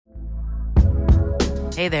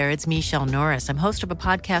Hey there, it's Michelle Norris. I'm host of a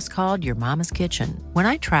podcast called Your Mama's Kitchen. When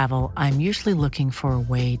I travel, I'm usually looking for a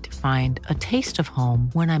way to find a taste of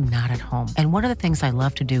home when I'm not at home. And one of the things I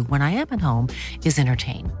love to do when I am at home is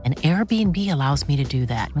entertain. And Airbnb allows me to do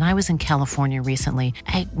that. When I was in California recently,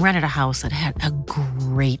 I rented a house that had a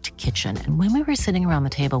great kitchen. And when we were sitting around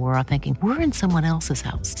the table, we were all thinking, we're in someone else's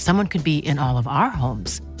house. Someone could be in all of our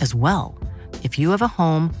homes as well. If you have a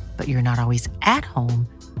home, but you're not always at home,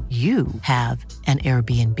 you have an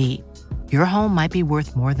Airbnb. Your home might be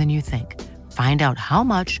worth more than you think. Find out how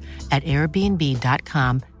much at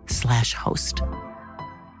airbnb.com/host.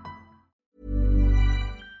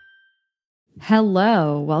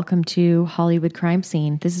 Hello, welcome to Hollywood Crime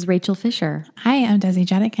Scene. This is Rachel Fisher. Hi, I'm Desi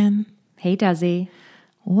Jetikin. Hey, Desi.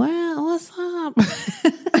 Well, what's up?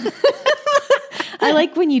 I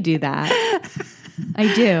like when you do that.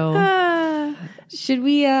 I do. Should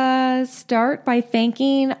we start by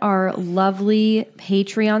thanking our lovely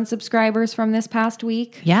Patreon subscribers from this past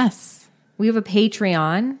week? Yes. We have a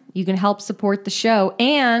Patreon. You can help support the show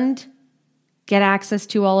and get access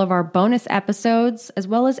to all of our bonus episodes as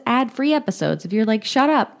well as ad-free episodes. If you're like, shut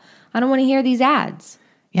up, I don't want to hear these ads.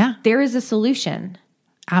 Yeah. There is a solution.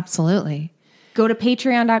 Absolutely. Go to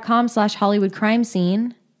patreon.com/Hollywood Crime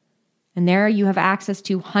Scene, and there you have access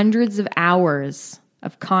to hundreds of hours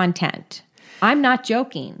of content. I'm not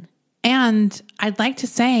joking. And I'd like to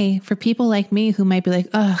say for people like me who might be like,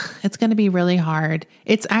 ugh, it's going to be really hard.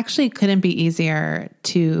 It's actually couldn't be easier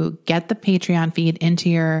to get the Patreon feed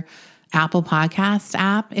into your Apple Podcast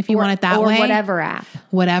app if you want it that way. Or whatever app.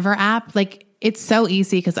 Whatever app. Like, it's so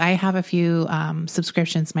easy because I have a few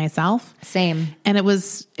subscriptions myself. Same. And it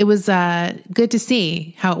was good to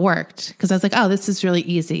see how it worked because I was like, oh, this is really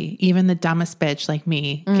easy. Even the dumbest bitch like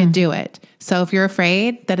me can do it. So if you're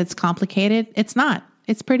afraid that it's complicated, it's not.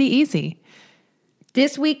 It's pretty easy.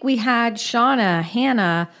 This week we had Shauna,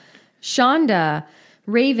 Hannah, Shonda,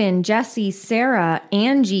 Raven, Jesse, Sarah,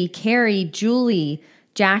 Angie, Carrie, Julie,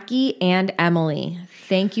 Jackie, and Emily.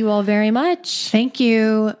 Thank you all very much. Thank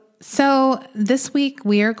you. So this week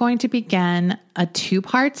we are going to begin a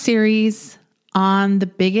 2-part series on the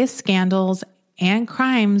biggest scandals and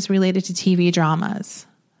crimes related to TV dramas.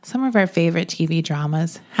 Some of our favorite TV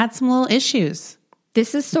dramas had some little issues.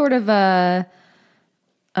 This is sort of a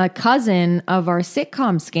cousin of our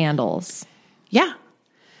sitcom scandals. Yeah.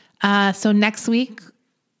 So next week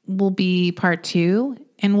will be part 2,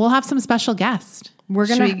 and we'll have some special guests.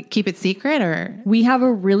 Should we keep it secret or? We have a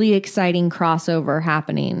really exciting crossover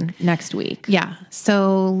happening next week. Yeah.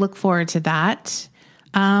 So look forward to that.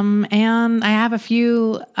 And I have a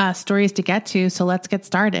few stories to get to, so let's get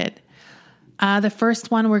started. The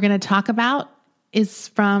first one we're going to talk about is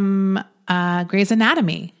from Grey's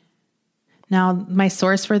Anatomy. Now, my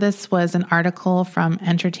source for this was an article from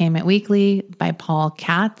Entertainment Weekly by Paul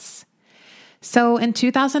Katz. So in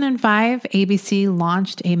 2005, ABC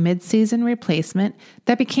launched a mid-season replacement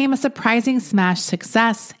that became a surprising smash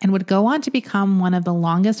success and would go on to become one of the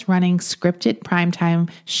longest-running scripted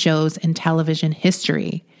primetime shows in television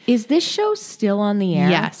history. Is this show still on the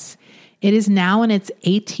air? Yes. It is now in its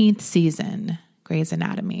 18th season, Grey's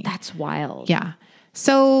Anatomy. That's wild. Yeah.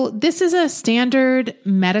 So this is a standard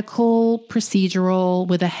medical procedural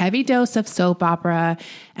with a heavy dose of soap opera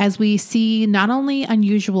as we see not only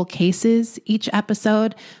unusual cases each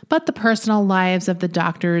episode, but the personal lives of the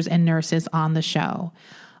doctors and nurses on the show.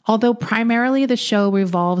 Although primarily the show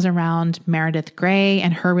revolves around Meredith Grey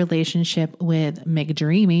and her relationship with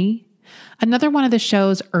McDreamy, another one of the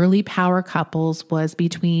show's early power couples was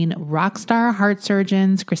between rock star heart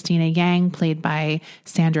surgeons Christina Yang, played by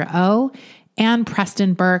Sandra Oh, and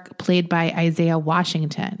Preston Burke, played by Isaiah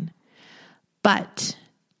Washington. But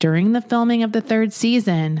during the filming of the 3rd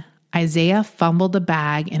season, Isaiah fumbled the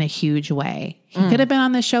bag in a huge way. He could have been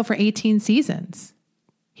on the show for 18 seasons.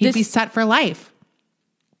 He'd be set for life.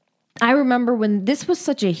 I remember when this was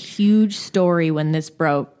such a huge story when this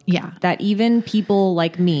broke. Yeah. That even people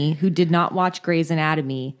like me who did not watch Grey's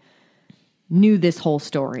Anatomy knew this whole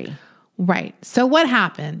story. Right. So what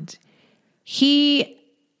happened?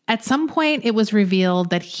 At some point, it was revealed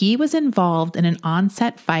that he was involved in an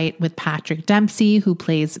on-set fight with Patrick Dempsey, who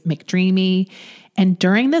plays McDreamy. And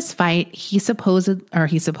during this fight, he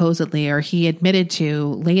admitted to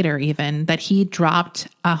later even that he dropped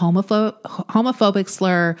a homophobic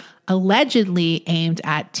slur allegedly aimed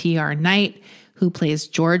at T.R. Knight, who plays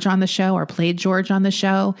George on the show or played George on the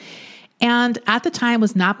show. And at the time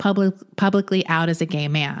was not publicly out as a gay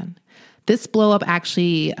man. This blow-up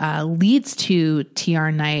actually leads to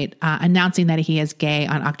T.R. Knight announcing that he is gay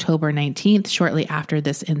on October 19th, shortly after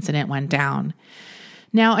this incident went down.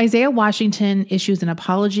 Now, Isaiah Washington issues an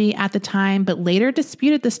apology at the time, but later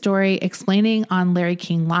disputed the story, explaining on Larry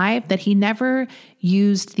King Live that he never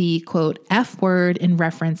used the, quote, F word in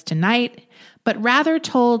reference to Knight, but rather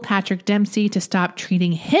told Patrick Dempsey to stop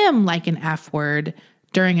treating him like an F word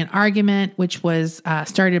during an argument, which was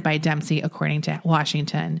started by Dempsey, according to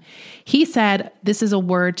Washington. He said this is a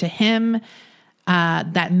word to him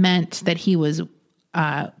that meant that he was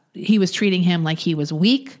treating him like he was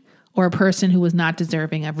weak or a person who was not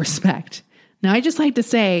deserving of respect. Now, I just like to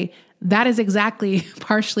say that is exactly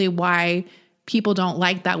partially why people don't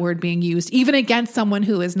like that word being used, even against someone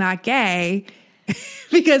who is not gay,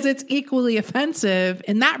 because it's equally offensive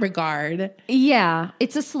in that regard. Yeah,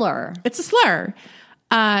 it's a slur. It's a slur.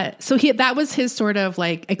 So that was his sort of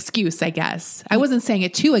like excuse, I guess. I wasn't saying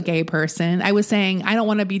it to a gay person. I was saying, I don't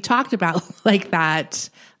want to be talked about like that,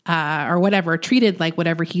 or whatever, treated like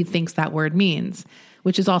whatever he thinks that word means,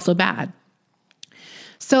 which is also bad.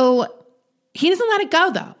 So he doesn't let it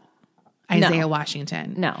go though, Isaiah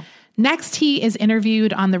Washington. No. Next, he is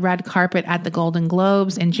interviewed on the red carpet at the Golden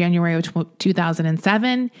Globes in January of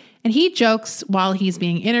 2007. And he jokes while he's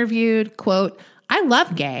being interviewed, quote, I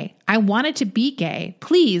love gay. I wanted to be gay.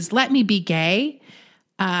 Please let me be gay.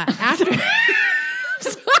 After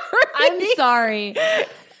I'm sorry.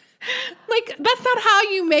 Like, that's not how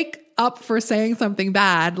you make up for saying something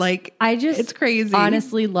bad. Like, it's crazy.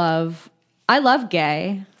 Honestly I love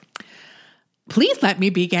gay. Please let me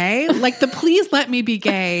be gay. Like, the please let me be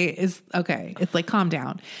gay is okay. It's like, calm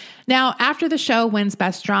down. Now, after the show wins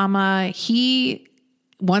Best Drama, he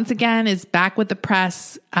once again is back with the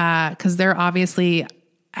press because they're obviously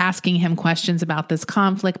asking him questions about this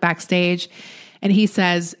conflict backstage. And he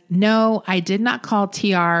says, no, I did not call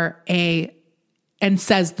TR and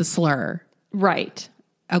says the slur. Right.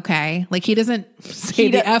 Okay. Like, he doesn't say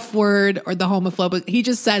the F word or the homophobic. He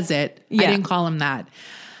just says it. Yeah. I didn't call him that.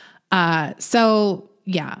 So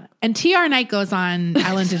yeah. And TR Knight goes on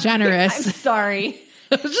Ellen DeGeneres. I'm sorry.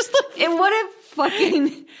 Just like, and what a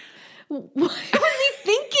fucking, what was he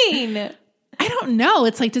thinking? I don't know.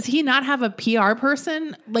 It's like, does he not have a PR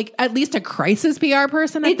person? Like, at least a crisis PR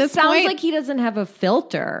person at this point? It sounds like he doesn't have a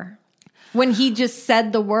filter when he just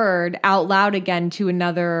said the word out loud again to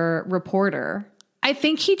another reporter. I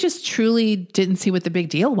think he just truly didn't see what the big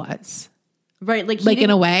deal was. Right. Like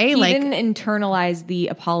in a way, he didn't internalize the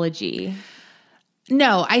apology.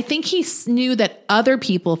 No, I think he knew that other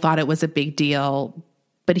people thought it was a big deal,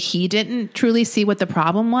 but he didn't truly see what the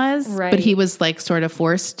problem was. Right. But he was like sort of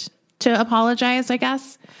forced to apologize, I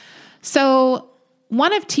guess. So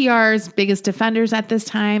one of TR's biggest defenders at this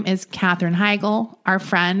time is Katherine Heigl, our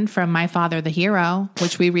friend from My Father the Hero,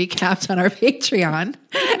 which we recapped on our Patreon.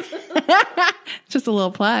 Just a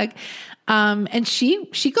little plug. And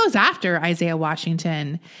she goes after Isaiah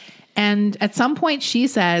Washington. And at some point she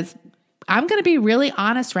says, I'm going to be really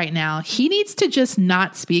honest right now. He needs to just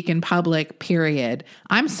not speak in public, period.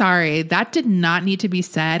 I'm sorry. That did not need to be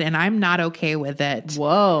said, and I'm not okay with it.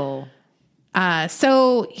 Whoa.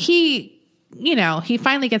 So he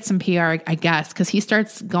finally gets some PR, I guess, because he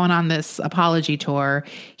starts going on this apology tour.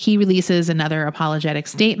 He releases another apologetic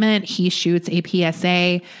statement. He shoots a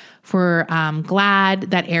PSA for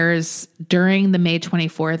GLAAD that airs during the May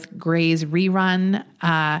 24th Grey's rerun.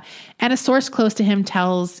 And a source close to him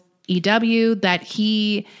tells EW that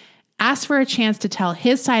he asked for a chance to tell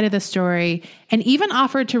his side of the story and even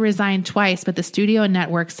offered to resign twice, but the studio and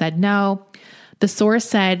network said no. The source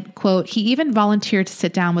said, quote, he even volunteered to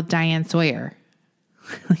sit down with Diane Sawyer.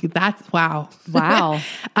 That's wow. Wow.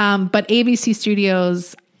 But ABC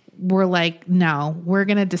Studios were like, no, we're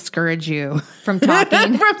going to discourage you from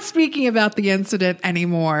talking, from speaking about the incident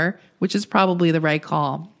anymore, which is probably the right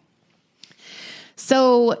call.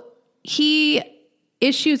 So he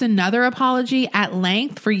issues another apology at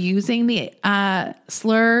length for using the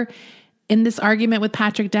slur in this argument with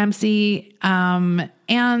Patrick Dempsey.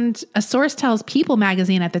 And a source tells People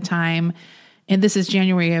magazine at the time, and this is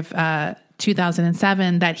January of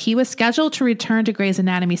 2007, that he was scheduled to return to Grey's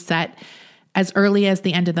Anatomy set as early as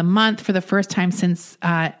the end of the month for the first time since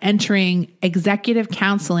entering executive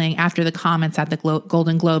counseling after the comments at the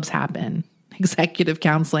Golden Globes happened. Executive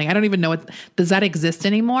counseling. I don't even know does that exist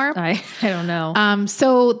anymore? I don't know.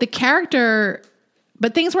 So the character,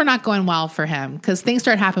 but things were not going well for him because things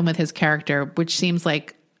start happening with his character, which seems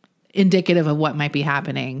like indicative of what might be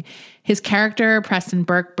happening. His character, Preston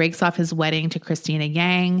Burke, breaks off his wedding to Christina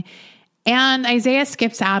Yang, and Isaiah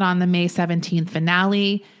skips out on the May 17th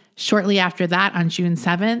finale. Shortly after that, on June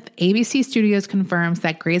 7th, ABC Studios confirms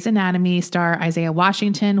that Grey's Anatomy star Isaiah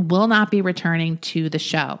Washington will not be returning to the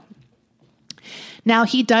show. Now,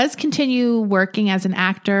 he does continue working as an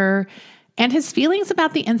actor And his feelings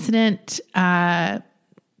about the incident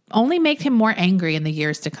only make him more angry in the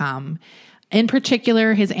years to come. In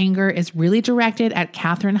particular, his anger is really directed at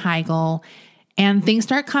Katherine Heigl, and things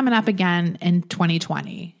start coming up again in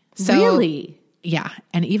 2020. So, really? Yeah,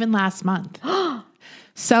 and even last month.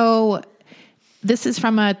 So this is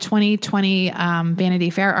from a 2020 Vanity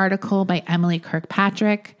Fair article by Emily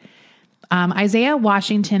Kirkpatrick. Isaiah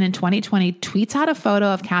Washington in 2020 tweets out a photo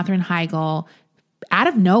of Katherine Heigl out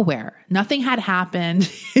of nowhere. Nothing had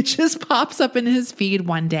happened. It just pops up in his feed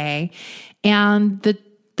one day. And the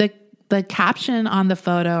caption on the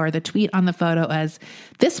photo, or the tweet on the photo, is,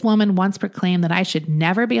 "This woman once proclaimed that I should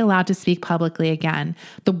never be allowed to speak publicly again.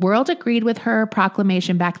 The world agreed with her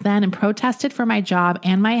proclamation back then and protested for my job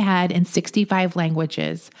and my head in 65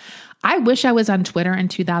 languages. I wish I was on Twitter in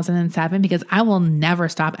 2007 because I will never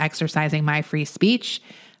stop exercising my free speech."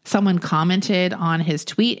 Someone commented on his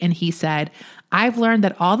tweet and he said, "I've learned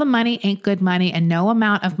that all the money ain't good money and no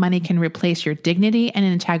amount of money can replace your dignity and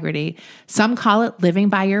integrity. Some call it living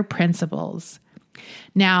by your principles."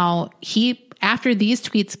 Now, after these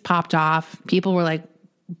tweets popped off, people were like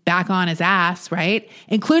back on his ass, right?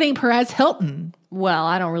 Including Perez Hilton. Well,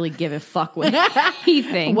 I don't really give a fuck what he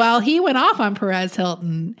thinks. Well, he went off on Perez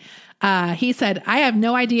Hilton. He said, "I have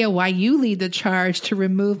no idea why you lead the charge to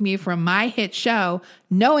remove me from my hit show,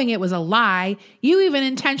 knowing it was a lie. You even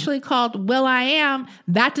intentionally called Will.i.am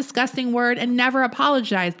that disgusting word and never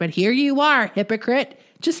apologized. But here you are, hypocrite.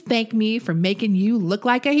 Just thank me for making you look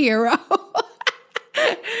like a hero."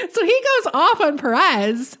 So he goes off on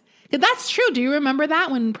Perez. That's true. Do you remember that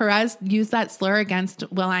when Perez used that slur against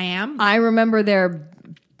Will.i.am? I remember their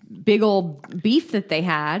big old beef that they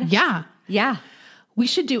had. Yeah. Yeah. We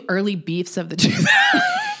should do early beefs of the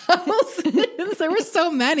 2000s. There were so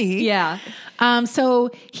many. Yeah.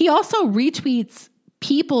 So he also retweets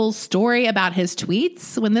people's story about his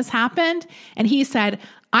tweets when this happened. And he said,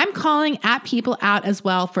 "I'm calling people out as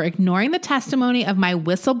well for ignoring the testimony of my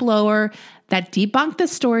whistleblower that debunked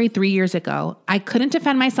this story 3 years ago. I couldn't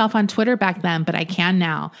defend myself on Twitter back then, but I can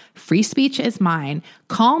now. Free speech is mine.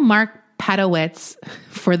 Call Mark Pedowitz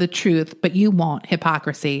for the truth, but you won't.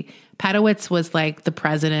 Hypocrisy." Pedowitz was like the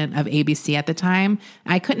president of ABC at the time.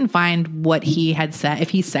 I couldn't find what he had said, if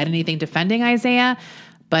he said anything defending Isaiah,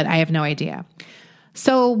 but I have no idea.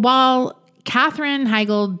 So while Katherine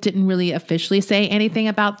Heigl didn't really officially say anything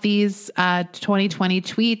about these 2020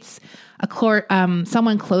 tweets,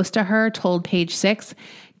 someone close to her told Page Six,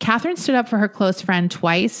 Katherine stood up for her close friend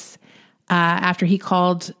twice after he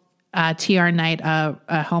called TR Knight a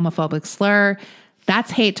homophobic slur.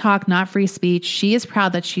 That's hate talk, not free speech. She is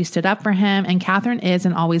proud that she stood up for him, and Katherine is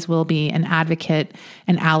and always will be an advocate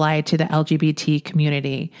and ally to the LGBT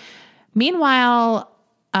community. Meanwhile,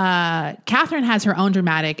 Katherine has her own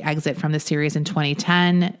dramatic exit from the series in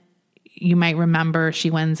 2010. You might remember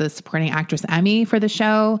she wins a supporting actress Emmy for the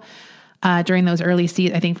show during those early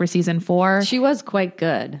seasons, I think for season 4. She was quite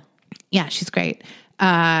good. Yeah, she's great.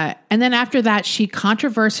 And then after that, she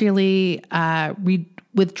controversially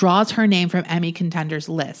withdraws her name from Emmy contenders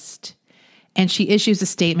list. And she issues a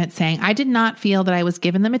statement saying, "I did not feel that I was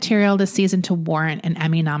given the material this season to warrant an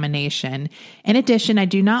Emmy nomination. In addition, I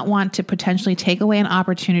do not want to potentially take away an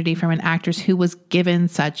opportunity from an actress who was given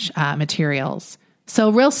such materials." So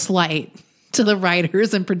real slight to the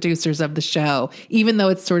writers and producers of the show, even though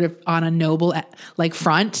it's sort of on a noble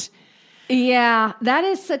front. Yeah, that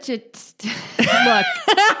is such a look.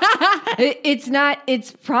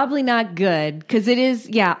 It's probably not good because it is.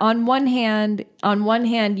 Yeah, on one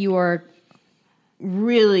hand, you are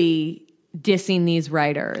really dissing these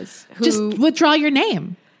writers. Who, just withdraw your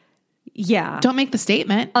name. Yeah, don't make the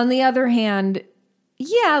statement. On the other hand,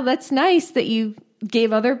 yeah, that's nice that you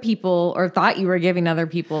gave other people or thought you were giving other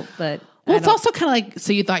people, but well, it's also kind of like,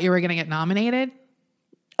 so you thought you were going to get nominated.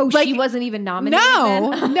 Oh, she wasn't even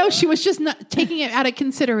nominated? No, she was just not taking it out of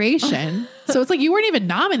consideration. So it's like, you weren't even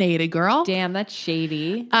nominated, girl. Damn, that's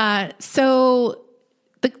shady. So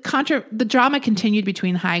the drama continued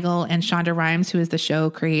between Heigl and Shonda Rhimes, who is the show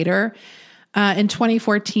creator. In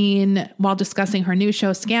 2014, while discussing her new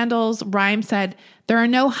show, Scandals, Rhimes said, "There are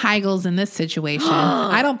no Heigls in this situation.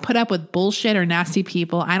 I don't put up with bullshit or nasty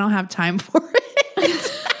people. I don't have time for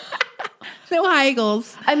it." No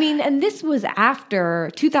Heigls. I mean, and this was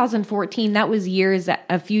after 2014. That was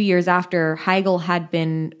a few years after Heigl had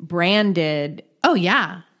been branded. Oh,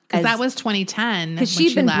 yeah. Because that was 2010. Because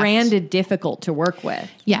she'd been branded difficult to work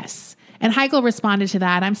with. Yes. And Heigl responded to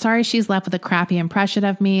that. "I'm sorry she's left with a crappy impression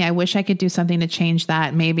of me. I wish I could do something to change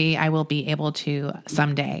that. Maybe I will be able to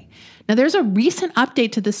someday." Now, there's a recent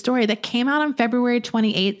update to this story that came out on February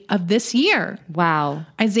 28th of this year. Wow.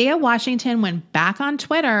 Isaiah Washington went back on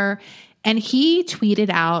Twitter And he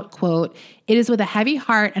tweeted out, quote, "It is with a heavy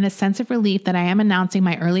heart and a sense of relief that I am announcing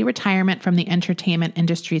my early retirement from the entertainment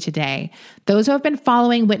industry today. Those who have been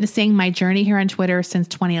witnessing my journey here on Twitter since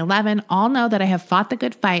 2011 all know that I have fought the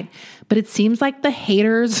good fight, but it seems like the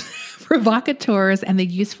haters, provocateurs, and the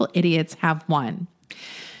useful idiots have won."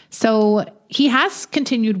 So he has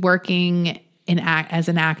continued working as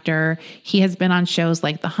an actor. He has been on shows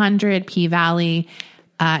like The 100, P-Valley,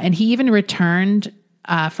 and he even returned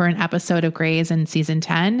for an episode of Grey's in season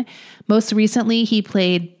 10. Most recently, he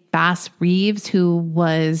played Bass Reeves, who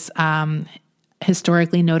was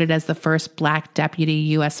historically noted as the first Black deputy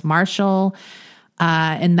U.S. Marshal,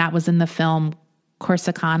 and that was in the film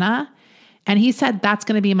Corsicana. And he said, "That's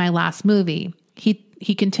going to be my last movie."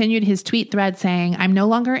 He continued his tweet thread saying, "I'm no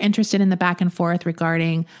longer interested in the back and forth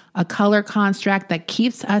regarding a color construct that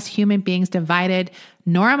keeps us human beings divided,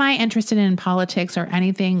 nor am I interested in politics or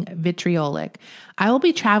anything vitriolic. I will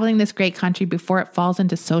be traveling this great country before it falls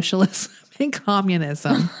into socialism and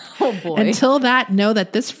communism. Oh boy. Until that, know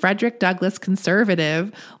that this Frederick Douglass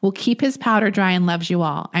conservative will keep his powder dry and loves you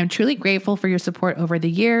all. I'm truly grateful for your support over the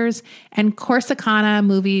years, and Corsicana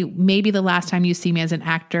movie may be the last time you see me as an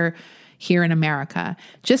actor here in America.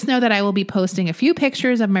 Just know that I will be posting a few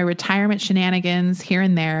pictures of my retirement shenanigans here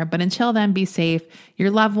and there, but until then, be safe.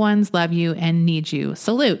 Your loved ones love you and need you.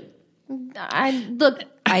 Salute." Look,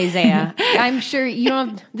 Isaiah, I'm sure you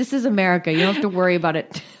don't. This is America. You don't have to worry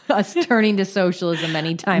about us turning to socialism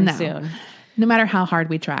anytime soon. No matter how hard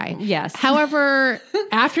we try. Yes. However,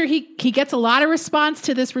 after he gets a lot of response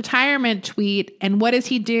to this retirement tweet, and what does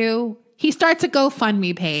he do? He starts a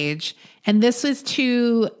GoFundMe page, and this is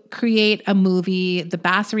to create a movie, the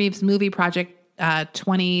Bass Reeves Movie Project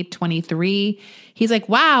 2023. He's like,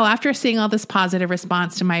 wow, after seeing all this positive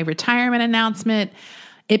response to my retirement announcement,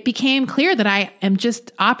 it became clear that I am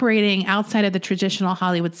just operating outside of the traditional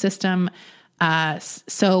Hollywood system.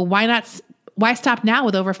 So why stop now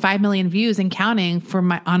with over 5 million views and counting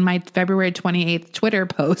on my February 28th Twitter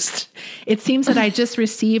post? It seems that I just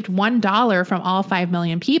received $1 from all 5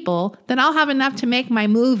 million people. Then I'll have enough to make my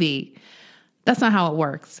movie. That's not how it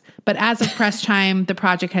works. But as of press time, the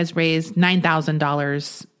project has raised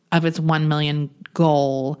 $9,000 of its 1 million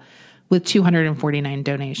goal with 249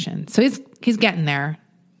 donations. So he's getting there.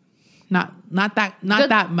 Not that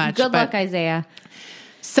much. Good luck, Isaiah.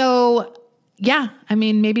 So yeah, I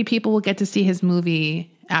mean, maybe people will get to see his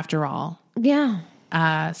movie after all. Yeah.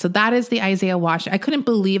 So that is the Isaiah Washington. I couldn't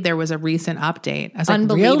believe there was a recent update. I was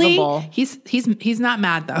Unbelievable. Like, really? He's not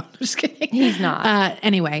mad though. Just kidding. He's not.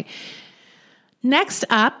 Anyway, next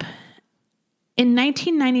up, in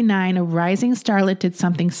 1999, a rising starlet did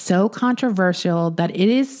something so controversial that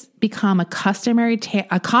it has become a cautionary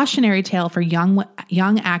tale for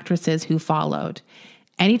young actresses who followed.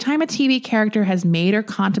 Anytime a TV character has made or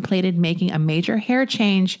contemplated making a major hair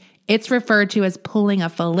change, it's referred to as pulling a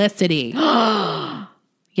Felicity.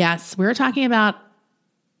 Yes, we're talking about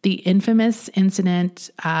the infamous incident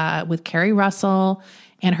with Kerry Russell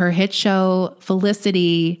and her hit show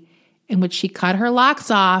Felicity, in which she cut her locks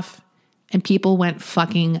off and people went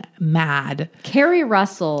fucking mad. Kerry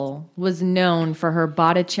Russell was known for her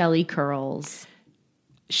Botticelli curls.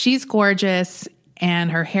 She's gorgeous and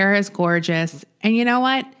her hair is gorgeous. And you know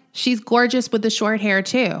what? She's gorgeous with the short hair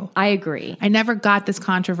too. I agree. I never got this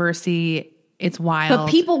controversy. It's wild. But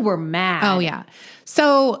people were mad. Oh, yeah.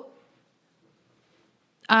 So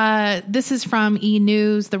this is from E!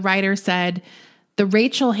 News. The writer said, the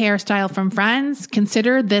Rachel hairstyle from Friends,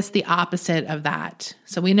 consider this the opposite of that.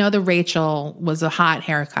 So we know the Rachel was a hot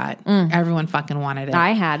haircut. Everyone fucking wanted it.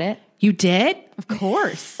 I had it. You did? Of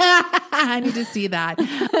course. I need to see that.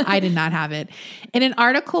 I did not have it. In an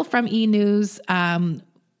article from E! News,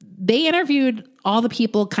 they interviewed all the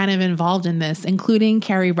people kind of involved in this, including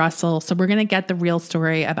Kerry Russell. So we're going to get the real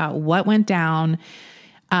story about what went down.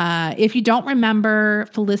 If you don't remember,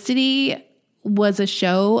 Felicity was a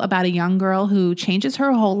show about a young girl who changes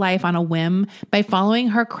her whole life on a whim by following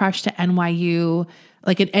her crush to NYU,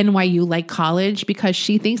 like an NYU-like college, because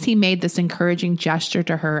she thinks he made this encouraging gesture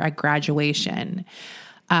to her at graduation.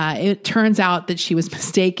 It turns out that she was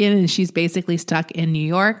mistaken and she's basically stuck in New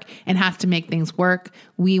York and has to make things work.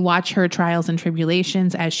 We watch her trials and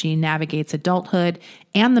tribulations as she navigates adulthood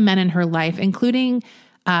and the men in her life, including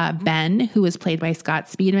Ben, who is played by Scott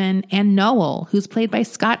Speedman, and Noel, who's played by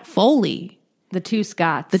Scott Foley. The two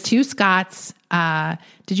Scotts. The two Scotts.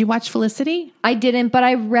 Did you watch Felicity? I didn't, but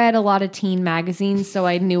I read a lot of teen magazines, so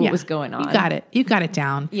I knew what was going on. You got it. You got it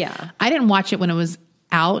down. Yeah. I didn't watch it when it was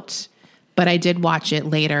out, but I did watch it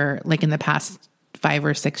later, like in the past 5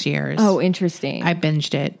 or 6 years. Oh, interesting. I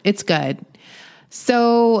binged it. It's good.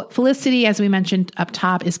 So Felicity, as we mentioned up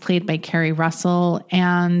top, is played by Kerry Russell,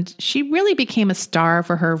 and she really became a star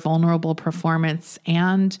for her vulnerable performance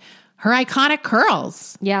and her iconic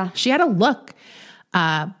curls. Yeah. She had a look.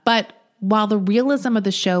 But while the realism of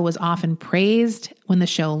the show was often praised when the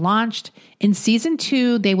show launched, in season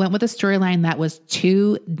 2, they went with a storyline that was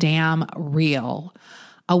too damn real.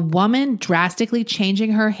 A woman drastically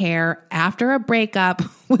changing her hair after a breakup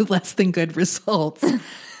with less than good results.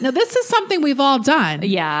 Now, this is something we've all done.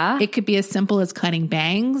 Yeah. It could be as simple as cutting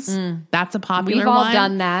bangs. That's a popular one. We've all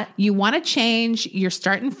done that. You want to change. You're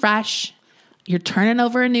starting fresh. You're turning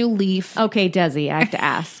over a new leaf. Okay, Desi, I have to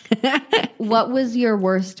ask. What was your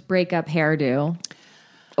worst breakup hairdo?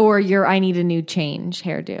 Or your I need a new change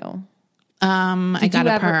hairdo? I got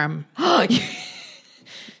a perm.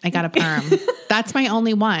 I got a perm. That's my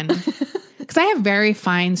only one. Because I have very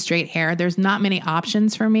fine straight hair. There's not many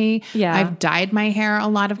options for me. Yeah. I've dyed my hair a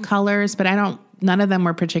lot of colors, but none of them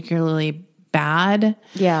were particularly bad.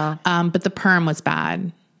 Yeah. But the perm was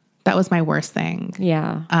bad. That was my worst thing.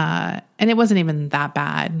 Yeah. And it wasn't even that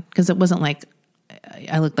bad because it wasn't like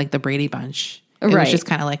I looked like the Brady Bunch. It Right. was just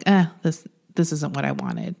kind of like, this isn't what I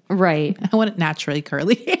wanted. Right. I wanted naturally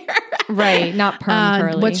curly hair. Right. Not perm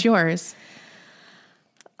curly. What's yours?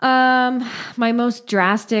 My most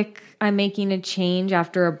drastic, I'm making a change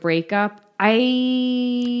after a breakup.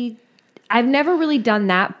 I've never really done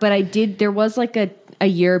that, but I did. There was like a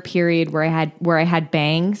year period where I had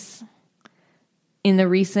bangs in the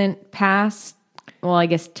recent past. Well, I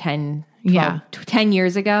guess 10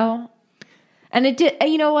 years ago. And it did,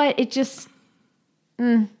 you know what? It just,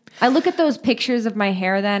 I look at those pictures of my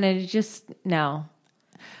hair then and it just, no.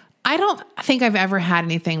 I don't think I've ever had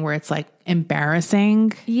anything where it's like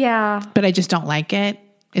embarrassing. Yeah. But I just don't like it.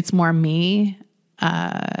 It's more me. Do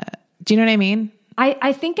you know what I mean?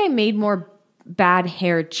 I think I made more bad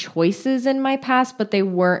hair choices in my past, but they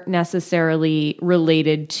weren't necessarily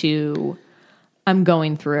related to I'm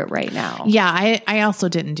going through it right now. Yeah, I also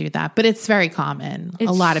didn't do that, but it's very common. It's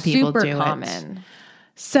a lot of people super do common. it.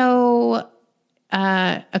 So,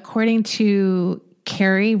 according to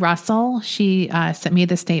Kerry Russell, she sent me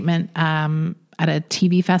the statement at a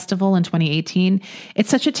TV festival in 2018. It's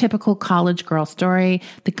such a typical college girl story.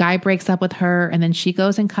 The guy breaks up with her, and then she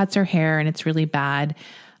goes and cuts her hair, and it's really bad.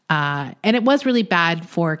 And it was really bad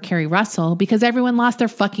for Kerry Russell because everyone lost their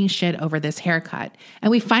fucking shit over this haircut.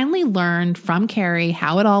 And we finally learned from Kerry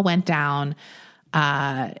how it all went down.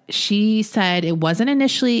 She said it wasn't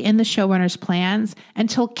initially in the showrunner's plans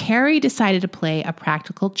until Kerry decided to play a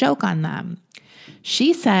practical joke on them.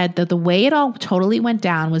 She said that the way it all totally went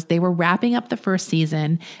down was they were wrapping up the first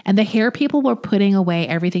season and the hair people were putting away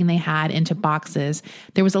everything they had into boxes.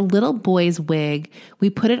 There was a little boy's wig.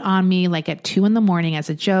 We put it on me like at 2 a.m.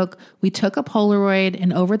 as a joke. We took a Polaroid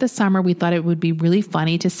and over the summer we thought it would be really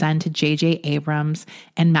funny to send to J.J. Abrams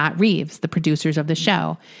and Matt Reeves, the producers of the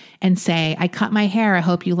show, and say, I cut my hair. I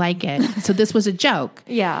hope you like it. So this was a joke.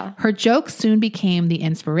 Yeah. Her joke soon became the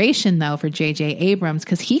inspiration, though, for J.J. Abrams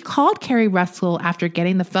because he called Kerry Russell after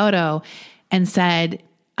getting the photo and said,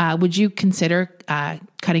 would you consider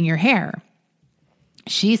cutting your hair?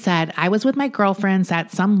 She said, I was with my girlfriends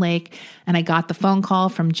at some lake and I got the phone call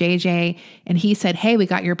from JJ and he said, hey, we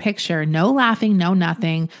got your picture. No laughing, no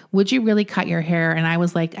nothing. Would you really cut your hair? And I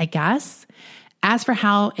was like, I guess. As for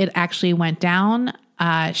how it actually went down,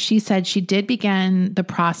 she said she did begin the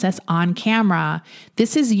process on camera.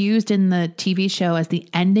 This is used in the TV show as the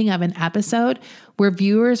ending of an episode where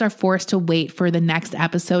viewers are forced to wait for the next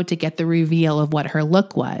episode to get the reveal of what her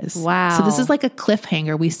look was. Wow. So this is like a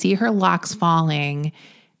cliffhanger. We see her locks falling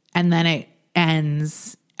and then it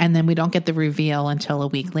ends and then we don't get the reveal until a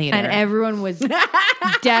week later. And everyone was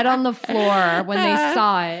dead on the floor when they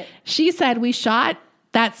saw it. She said we shot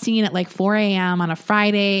that scene at like 4 a.m. on a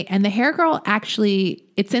Friday. And the hair girl actually,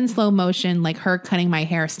 it's in slow motion, like her cutting my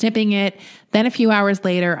hair, snipping it. Then a few hours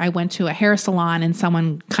later, I went to a hair salon and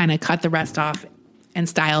someone kind of cut the rest off and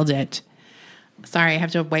styled it. Sorry, I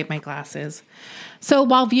have to wipe my glasses. So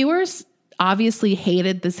while viewers obviously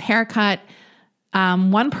hated this haircut,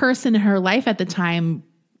 one person in her life at the time,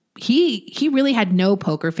 he really had no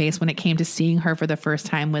poker face when it came to seeing her for the first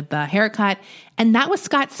time with the haircut. And that was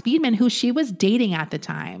Scott Speedman, who she was dating at the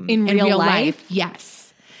time. In real life?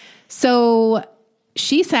 Yes. So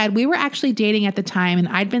she said, we were actually dating at the time and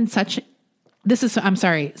I'd been Scott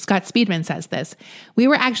Speedman says this. We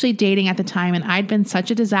were actually dating at the time and I'd been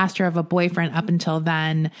such a disaster of a boyfriend up until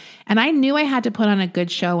then. And I knew I had to put on a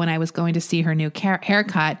good show when I was going to see her new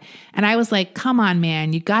haircut. And I was like, come on,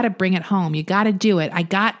 man, you got to bring it home. You got to do it. I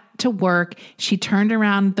got to work. She turned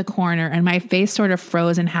around the corner and my face sort of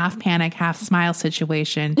froze in half panic, half smile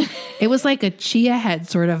situation. It was like a chia head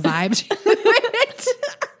sort of vibe to it.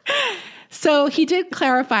 So he did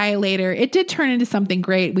clarify later. It did turn into something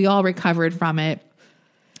great. We all recovered from it.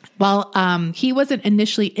 Well, he wasn't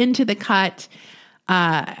initially into the cut,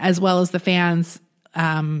 as well as the fans,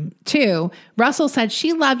 too. Russell said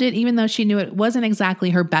she loved it, even though she knew it wasn't exactly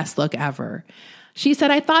her best look ever. She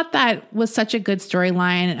said, I thought that was such a good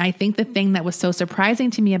storyline. And I think the thing that was so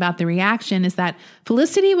surprising to me about the reaction is that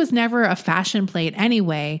Felicity was never a fashion plate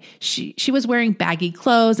anyway. She was wearing baggy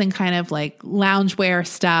clothes and kind of like loungewear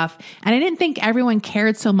stuff. And I didn't think everyone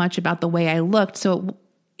cared so much about the way I looked. So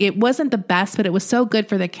it wasn't the best, but it was so good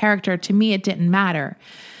for the character. To me, it didn't matter.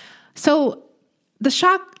 So the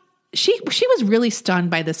shock, she was really stunned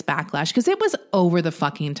by this backlash because it was over the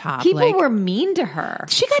fucking top. People were mean to her.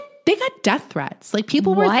 They got death threats. Like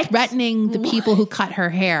people were threatening the people who cut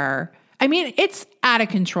her hair. I mean, it's out of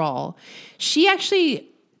control. She actually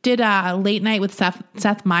did a late night with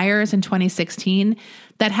Seth Meyers in 2016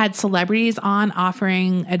 that had celebrities on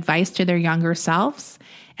offering advice to their younger selves.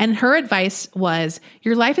 And her advice was,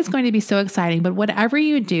 your life is going to be so exciting, but whatever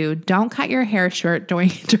you do, don't cut your hair short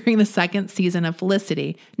during the second season of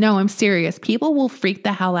Felicity. No, I'm serious. People will freak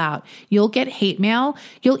the hell out. You'll get hate mail.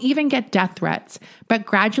 You'll even get death threats. But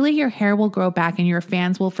gradually your hair will grow back and your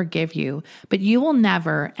fans will forgive you. But you will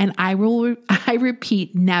never, and I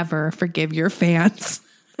repeat, never forgive your fans.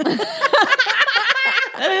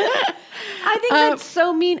 I think that's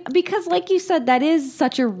so mean because, like you said, that is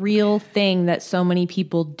such a real thing that so many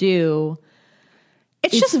people do.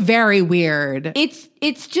 It's just very weird.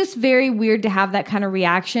 It's just very weird to have that kind of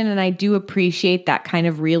reaction, and I do appreciate that kind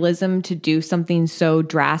of realism to do something so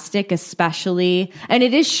drastic, especially. And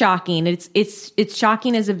it is shocking. It's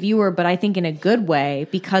shocking as a viewer, but I think in a good way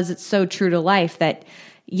because it's so true to life that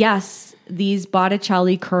yes, these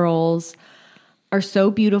Botticelli curls are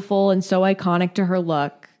so beautiful and so iconic to her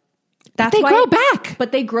look. But they grow back.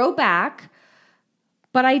 But they grow back.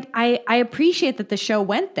 But I appreciate that the show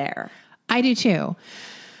went there. I do too.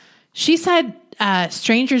 She said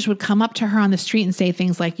strangers would come up to her on the street and say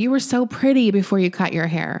things like, you were so pretty before you cut your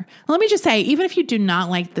hair. Let me just say, even if you do not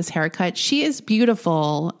like this haircut, she is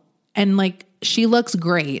beautiful and like she looks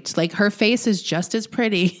great. Like her face is just as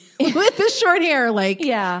pretty with the short hair. Like,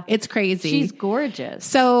 yeah, it's crazy. She's gorgeous.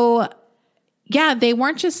 So yeah, they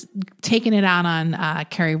weren't just taking it out on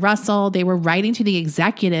Kerry Russell. They were writing to the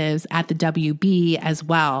executives at the WB as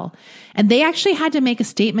well. And they actually had to make a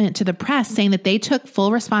statement to the press saying that they took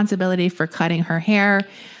full responsibility for cutting her hair.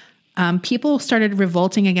 People started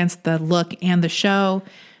revolting against the look and the show.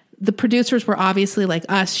 The producers were obviously like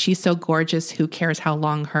us. She's so gorgeous. Who cares how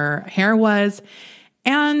long her hair was?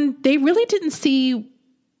 And they really didn't see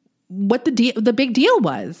what the big deal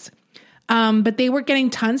was. But they were getting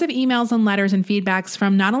tons of emails and letters and feedbacks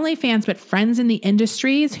from not only fans, but friends in the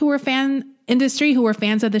industries who were fans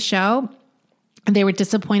of the show. And they were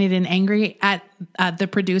disappointed and angry at the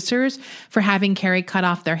producers for having Kerry cut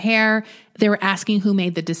off their hair. They were asking who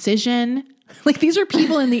made the decision. Like these are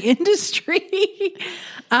people in the industry.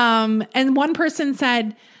 And one person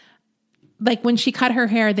said, like when she cut her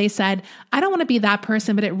hair, they said, I don't want to be that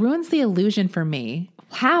person, but it ruins the illusion for me.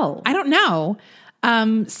 How? I don't know.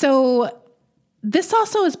 So this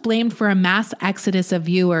also is blamed for a mass exodus of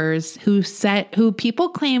viewers who people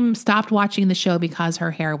claim stopped watching the show because her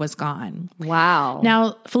hair was gone. Wow.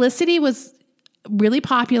 Now, Felicity was really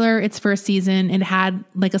popular its first season. It had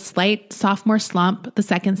like a slight sophomore slump the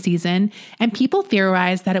second season, and people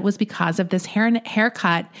theorized that it was because of this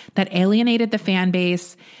haircut that alienated the fan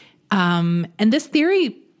base. And this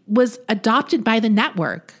theory was adopted by the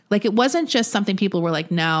network. Like it wasn't just something people were like,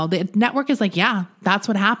 no, the network is like, yeah, that's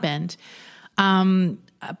what happened.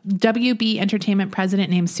 WB Entertainment president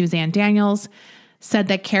named Suzanne Daniels said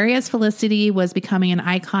that Kerry as Felicity was becoming an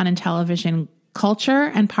icon in television culture,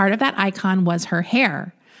 and part of that icon was her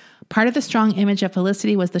hair. Part of the strong image of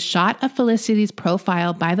Felicity was the shot of Felicity's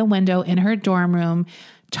profile by the window in her dorm room,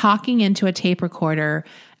 talking into a tape recorder.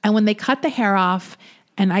 And when they cut the hair off,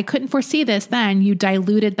 and I couldn't foresee this then, you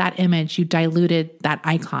diluted that image, you diluted that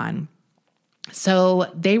icon.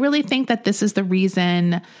 So they really think that this is the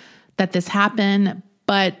reason that this happened.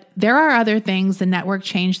 But there are other things. The network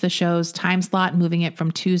changed the show's time slot, moving it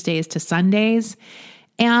from Tuesdays to Sundays.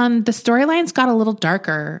 And the storylines got a little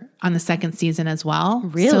darker on the second season as well.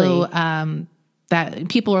 Really? So that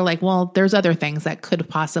people are like, well, there's other things that could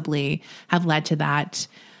possibly have led to that.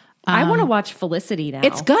 I want to watch Felicity now.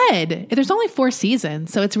 It's good. There's only 4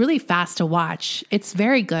 seasons, so it's really fast to watch. It's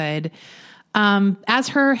very good. As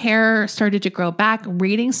her hair started to grow back,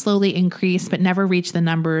 ratings slowly increased, but never reached the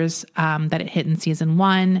numbers that it hit in season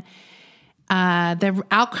 1. The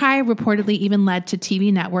outcry reportedly even led to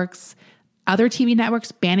other TV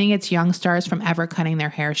networks banning its young stars from ever cutting their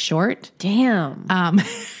hair short. Damn.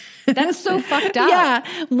 That's so fucked up.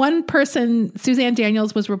 Yeah. One person, Suzanne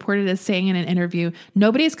Daniels, was reported as saying in an interview,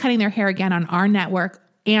 "Nobody's cutting their hair again on our network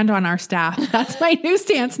and on our staff. That's my new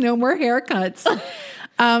stance. No more haircuts."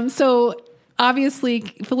 So obviously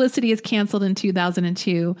Felicity is canceled in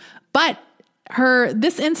 2002, but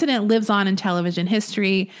this incident lives on in television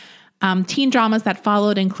history. Teen dramas that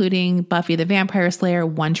followed, including Buffy the Vampire Slayer,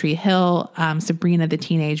 One Tree Hill, Sabrina the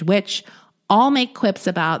Teenage Witch, all make quips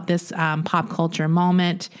about this pop culture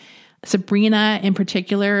moment. Sabrina, in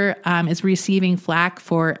particular, is receiving flack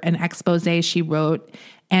for an expose she wrote,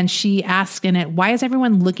 and she asked in it, "Why is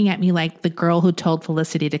everyone looking at me like the girl who told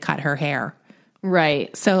Felicity to cut her hair?"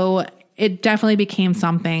 Right. So it definitely became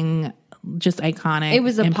something just iconic. It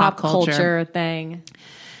was a pop culture thing.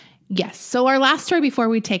 Yes. So our last story before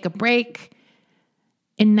we take a break.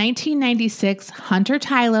 In 1996, Hunter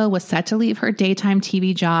Tylo was set to leave her daytime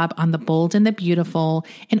TV job on The Bold and the Beautiful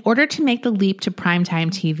in order to make the leap to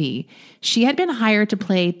primetime TV. She had been hired to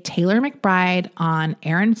play Taylor McBride on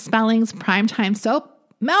Aaron Spelling's primetime soap,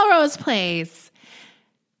 Melrose Place.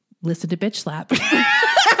 Listen to Bitch Slap.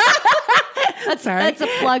 That's a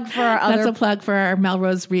plug for our other. That's a plug for our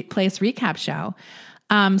Melrose Place recap show.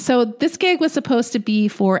 So this gig was supposed to be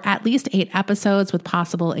for at least 8 episodes with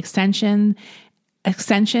possible extensions,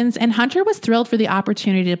 and Hunter was thrilled for the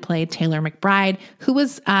opportunity to play Taylor McBride, who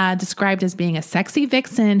was described as being a sexy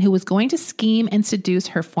vixen who was going to scheme and seduce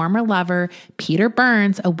her former lover, Peter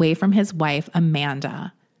Burns, away from his wife,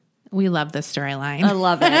 Amanda. We love this storyline. I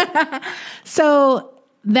love it. So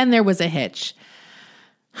then there was a hitch.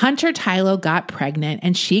 Hunter Tylo got pregnant,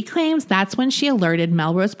 and she claims that's when she alerted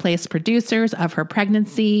Melrose Place producers of her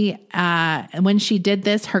pregnancy. And when she did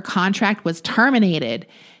this, her contract was terminated.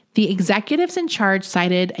 The executives in charge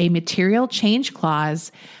cited a material change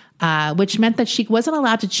clause, which meant that she wasn't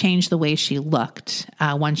allowed to change the way she looked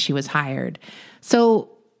once she was hired. So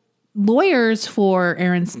lawyers for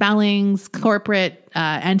Aaron Spelling's corporate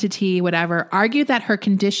entity, whatever, argued that her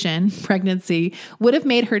condition, pregnancy, would have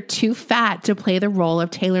made her too fat to play the role of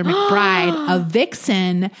Taylor McBride, a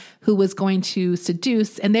vixen who was going to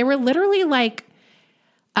seduce. And they were literally like,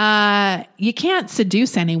 you can't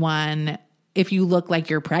seduce anyone if you look like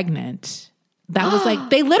you're pregnant. That was like,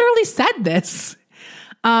 they literally said this.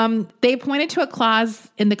 They pointed to a clause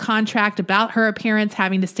in the contract about her appearance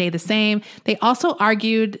having to stay the same. They also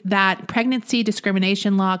argued that pregnancy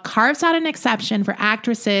discrimination law carves out an exception for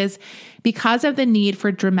actresses because of the need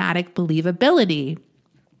for dramatic believability.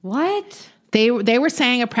 What? They were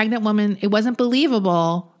saying a pregnant woman, it wasn't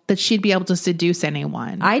believable that she'd be able to seduce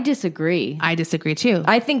anyone. I disagree. I disagree too.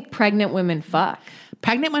 I think pregnant women fuck.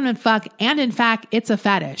 Pregnant women fuck, and in fact, it's a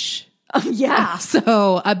fetish. Yeah.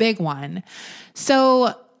 So a big one.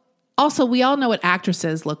 So also, we all know what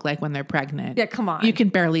actresses look like when they're pregnant. Yeah, come on. You can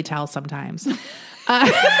barely tell sometimes.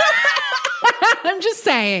 I'm just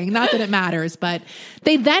saying, not that it matters, but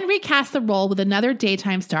they then recast the role with another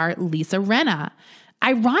daytime star, Lisa Rinna.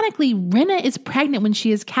 Ironically, Rinna is pregnant when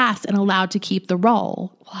she is cast and allowed to keep the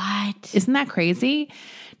role. What? Isn't that crazy?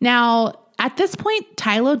 Now, at this point,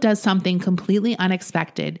 Tylo does something completely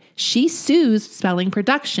unexpected. She sues Spelling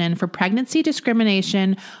Production for pregnancy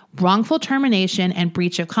discrimination, wrongful termination, and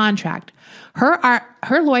breach of contract. Her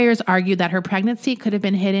lawyers argued that her pregnancy could have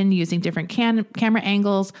been hidden using different camera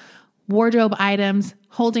angles, wardrobe items,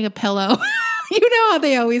 holding a pillow. You know how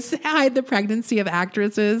they always hide the pregnancy of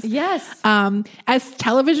actresses? Yes. As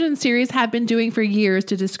television series have been doing for years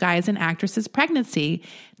to disguise an actress's pregnancy.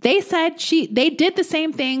 They said they did the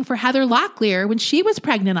same thing for Heather Locklear when she was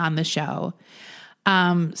pregnant on the show.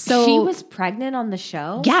 So she was pregnant on the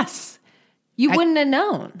show? Yes. You wouldn't have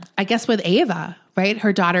known. I guess with Ava, right?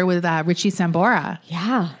 Her daughter with Richie Sambora.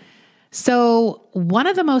 Yeah. So one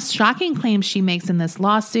of the most shocking claims she makes in this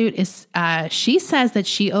lawsuit is she says that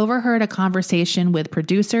she overheard a conversation with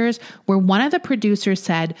producers where one of the producers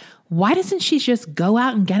said, "Why doesn't she just go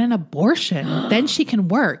out and get an abortion? Then she can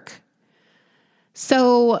work."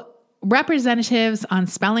 So representatives on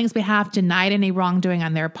Spelling's behalf denied any wrongdoing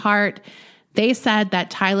on their part. They said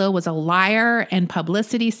that Tylo was a liar and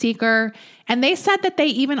publicity seeker, and they said that they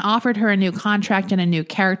even offered her a new contract and a new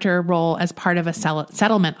character role as part of a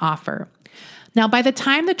settlement offer. Now, by the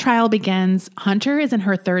time the trial begins, Hunter is in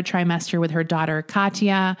her 3rd trimester with her daughter,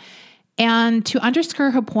 Katya, and to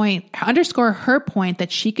underscore her point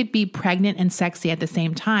that she could be pregnant and sexy at the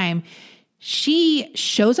same time, she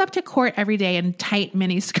shows up to court every day in tight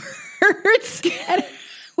mini skirts. shirts and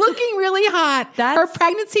looking really hot. Her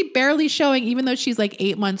pregnancy barely showing, even though she's like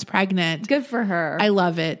 8 months pregnant. Good for her. I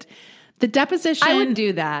love it. The deposition. I would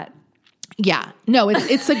do that. Yeah. No,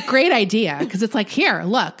 it's a great idea because it's like, here,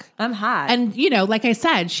 look. I'm hot. And, you know, like I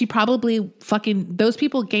said, she probably those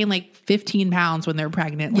people gain like 15 pounds when they're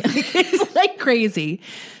pregnant. Like, it's like crazy.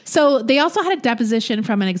 So they also had a deposition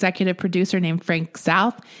from an executive producer named Frank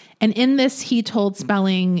South. And in this, he told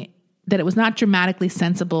Spelling that it was not dramatically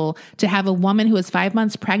sensible to have a woman who was 5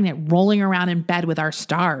 months pregnant rolling around in bed with our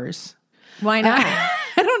stars. Why not?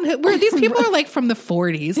 I don't know. Where these people are like from the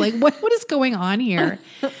 40s. Like, what is going on here?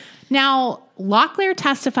 Now, Locklear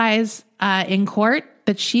testifies in court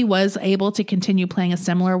that she was able to continue playing a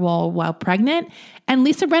similar role while pregnant. And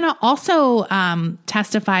Lisa Rinna also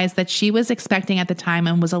testifies that she was expecting at the time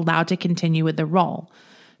and was allowed to continue with the role.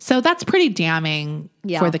 So that's pretty damning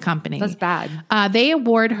for the company. That's bad. They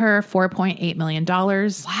award her $4.8 million.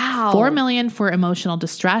 Wow. $4 million for emotional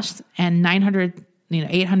distress and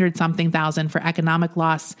 800 something thousand for economic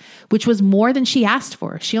loss, which was more than she asked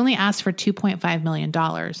for. She only asked for $2.5 million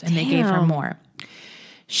and they gave her more.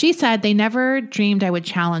 She said, they never dreamed I would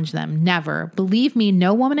challenge them. Never. Believe me,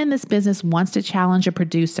 no woman in this business wants to challenge a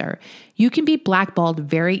producer. You can be blackballed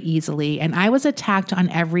very easily, and I was attacked on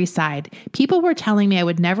every side. People were telling me I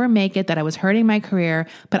would never make it, that I was hurting my career,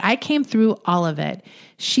 but I came through all of it.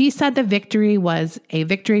 She said the victory was a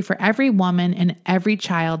victory for every woman and every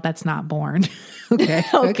child that's not born.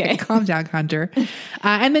 Okay. Calm down, Hunter.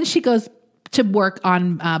 And then she goes to work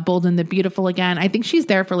on Bold and the Beautiful again. I think she's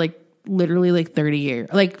there for literally 30 years,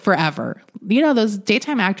 forever. You know, those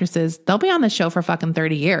daytime actresses, they'll be on the show for fucking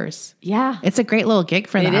 30 years. Yeah. It's a great little gig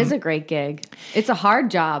for them. It is a great gig. It's a hard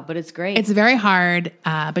job, but it's great. It's very hard,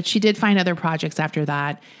 but she did find other projects after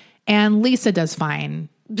that. And Lisa does fine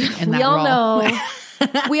in that role.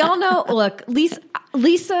 We all know. Look, Lisa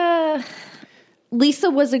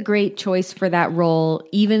was a great choice for that role,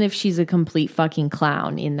 even if she's a complete fucking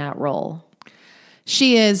clown in that role.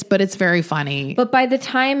 She is, but it's very funny. But by the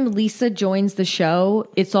time Lisa joins the show,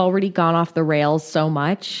 it's already gone off the rails so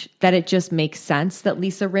much that it just makes sense that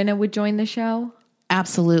Lisa Rinna would join the show.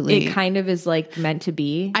 Absolutely. It kind of is meant to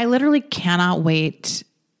be. I literally cannot wait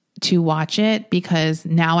to watch it because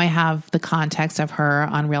now I have the context of her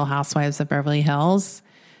on Real Housewives of Beverly Hills.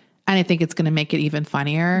 And I think it's going to make it even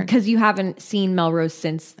funnier. Because you haven't seen Melrose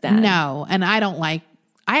since then. No. And I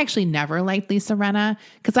actually never liked Lisa Rinna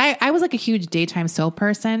because I was a huge daytime soap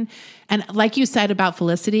person. And like you said about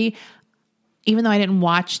Felicity, even though I didn't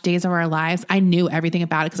watch Days of Our Lives, I knew everything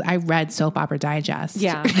about it because I read Soap Opera Digest.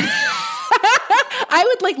 Yeah. I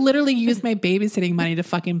would literally use my babysitting money to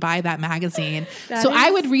fucking buy that magazine. I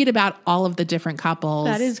would read about all of the different couples.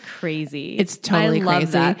 That is crazy. It's totally crazy. I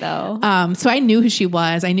love that though. So I knew who she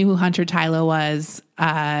was. I knew who Hunter Tylo was.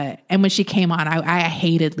 And when she came on, I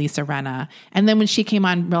hated Lisa Rinna. And then when she came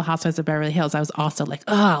on Real Housewives of Beverly Hills, I was also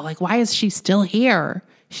why is she still here?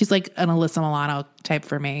 She's like an Alyssa Milano type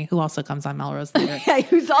for me, who also comes on Melrose later. Yeah,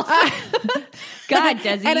 who's also... God,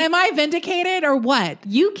 Desi. And am I vindicated or what?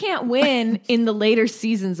 You can't win in the later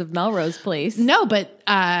seasons of Melrose Place. No, but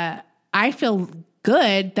I feel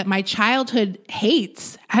good that my childhood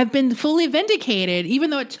hates have been fully vindicated, even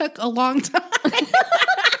though it took a long time.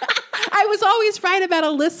 I was always right about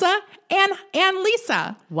Alyssa and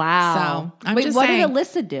Lisa. Wow. So Wait, what did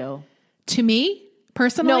Alyssa do? To me?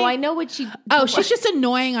 Personally? No, I know what she... Oh, she's just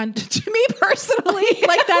annoying to me personally.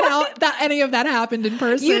 That any of that happened in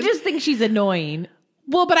person. You just think she's annoying.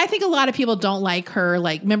 Well, but I think a lot of people don't like her.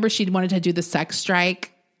 Remember she wanted to do the sex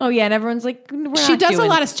strike? Oh, yeah, and everyone's like, she does a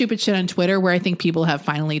lot of stupid shit on Twitter where I think people have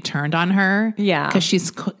finally turned on her. Yeah. Because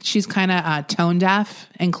she's kind of tone deaf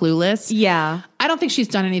and clueless. Yeah. I don't think she's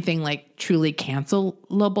done anything truly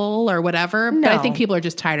cancelable or whatever. No. But I think people are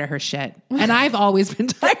just tired of her shit. And I've always been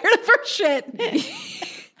tired of her shit.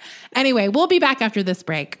 Anyway, we'll be back after this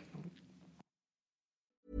break.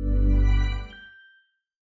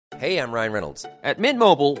 Hey, I'm Ryan Reynolds. At Mint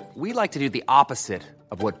Mobile, we like to do the opposite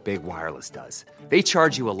of what Big Wireless does. They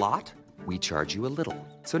charge you a lot, we charge you a little.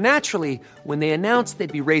 So naturally, when they announced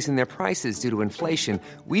they'd be raising their prices due to inflation,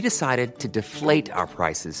 we decided to deflate our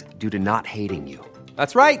prices due to not hating you.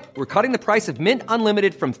 That's right. We're cutting the price of Mint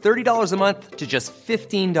Unlimited from $30 a month to just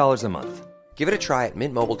 $15 a month. Give it a try at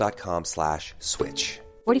mintmobile.com/switch.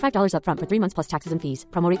 $45 up front for 3 months plus taxes and fees.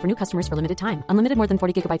 Promo rate for new customers for limited time. Unlimited more than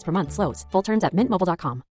 40 gigabytes per month. Slows full terms at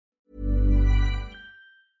mintmobile.com.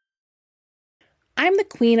 I'm the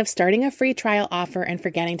queen of starting a free trial offer and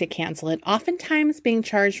forgetting to cancel it, oftentimes being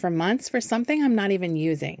charged for months for something I'm not even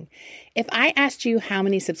using. If I asked you how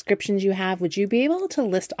many subscriptions you have, would you be able to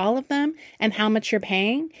list all of them and how much you're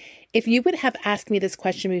paying? If you would have asked me this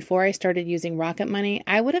question before I started using Rocket Money,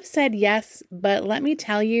 I would have said yes, but let me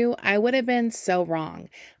tell you, I would have been so wrong.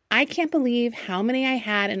 I can't believe how many I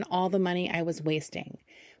had and all the money I was wasting.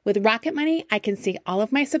 With Rocket Money, I can see all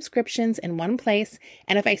of my subscriptions in one place,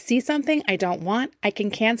 and if I see something I don't want, I can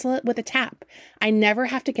cancel it with a tap. I never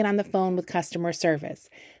have to get on the phone with customer service.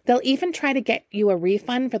 They'll even try to get you a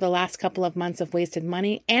refund for the last couple of months of wasted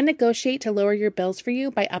money and negotiate to lower your bills for you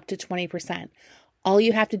by up to 20%. All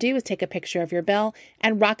you have to do is take a picture of your bill,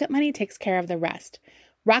 and Rocket Money takes care of the rest.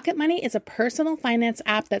 Rocket Money is a personal finance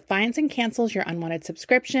app that finds and cancels your unwanted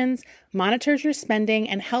subscriptions, monitors your spending,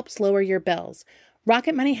 and helps lower your bills.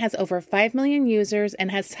 Rocket Money has over 5 million users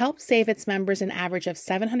and has helped save its members an average of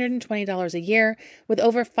 $720 a year with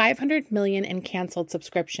over 500 million in canceled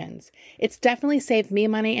subscriptions. It's definitely saved me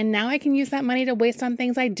money, and now I can use that money to waste on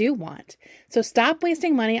things I do want. So stop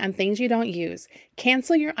wasting money on things you don't use.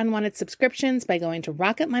 Cancel your unwanted subscriptions by going to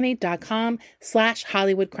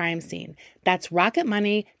rocketmoney.com/Hollywood crime scene. That's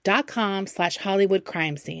rocketmoney.com/Hollywood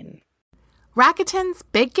crime scene. Rakuten's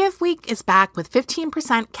Big Give Week is back with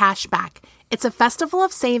 15% cash back. It's a festival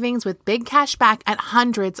of savings with big cash back at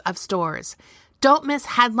hundreds of stores. Don't miss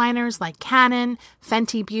headliners like Canon,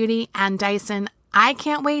 Fenty Beauty, and Dyson. I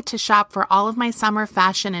can't wait to shop for all of my summer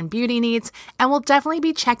fashion and beauty needs, and will definitely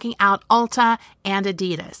be checking out Ulta and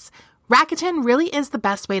Adidas. Rakuten really is the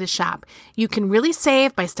best way to shop. You can really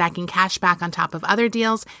save by stacking cash back on top of other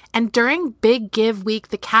deals, and during Big Give Week,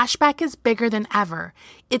 the cash back is bigger than ever.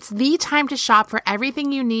 It's the time to shop for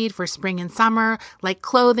everything you need for spring and summer, like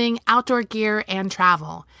clothing, outdoor gear, and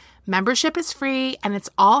travel. Membership is free, and it's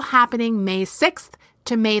all happening May 6th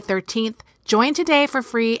to May 13th. Join today for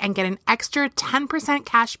free and get an extra 10%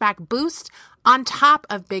 cashback boost on top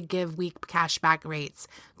of Big Give Week cashback rates.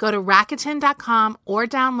 Go to Rakuten.com or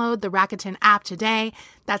download the Rakuten app today.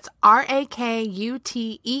 That's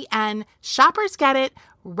Rakuten. Shoppers get it.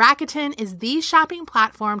 Rakuten is the shopping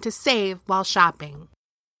platform to save while shopping.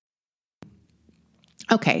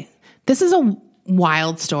 Okay, this is a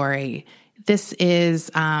wild story. This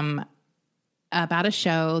is about a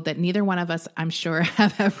show that neither one of us, I'm sure,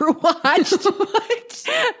 have ever watched.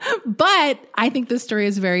 But I think this story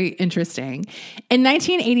is very interesting. In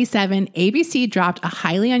 1987, ABC dropped a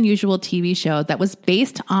highly unusual TV show that was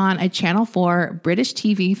based on a Channel 4 British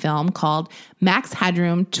TV film called Max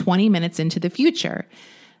Headroom 20 Minutes into the Future.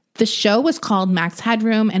 The show was called Max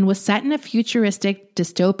Headroom and was set in a futuristic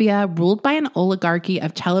dystopia ruled by an oligarchy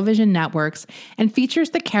of television networks and features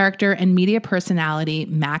the character and media personality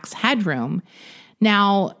Max Headroom.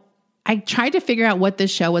 Now, I tried to figure out what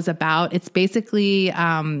this show was about. It's basically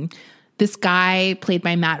this guy played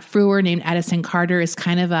by Matt Frewer named Edison Carter is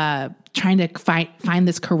kind of trying to find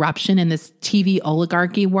this corruption in this TV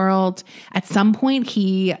oligarchy world. At some point,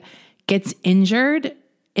 he gets injured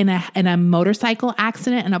in a motorcycle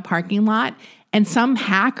accident in a parking lot, and some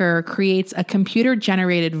hacker creates a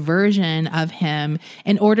computer-generated version of him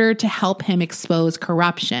in order to help him expose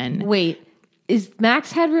corruption. Wait, is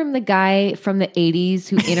Max Headroom the guy from the 80s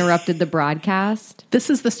who interrupted the broadcast? This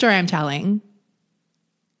is the story I'm telling.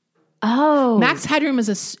 Oh. Max Headroom is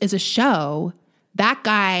a show. That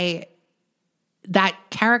guy, that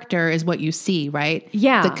character is what you see, right?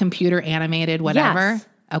 Yeah. The computer animated whatever. Yes.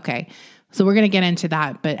 Okay. So we're going to get into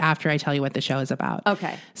that, but after I tell you what the show is about.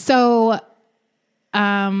 Okay. So,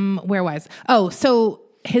 where was? Oh, so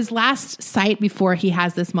his last sight before he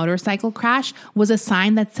has this motorcycle crash was a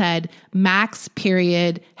sign that said Max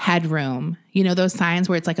Headroom. You know those signs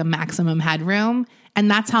where it's like a maximum headroom? And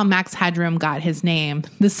that's how Max Headroom got his name,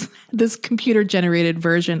 this computer generated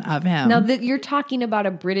version of him. Now that you're talking about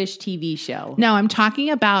a British TV show. No, I'm talking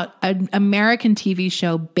about an American TV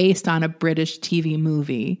show based on a British TV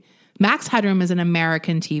movie. Max Headroom is an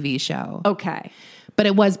American TV show. Okay. But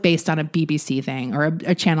it was based on a BBC thing or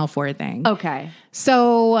a Channel 4 thing. Okay.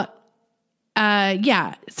 So,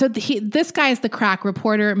 So this guy is the crack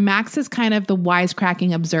reporter. Max is kind of the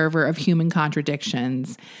wisecracking observer of human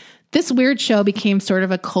contradictions. This weird show became sort of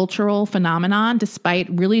a cultural phenomenon despite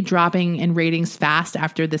really dropping in ratings fast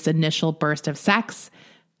after this initial burst of success.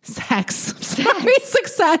 I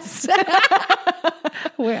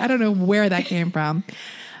don't know where that came from.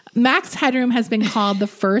 Max Headroom has been called the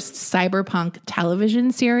first cyberpunk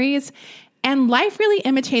television series, and life really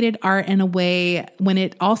imitated art in a way when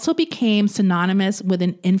it also became synonymous with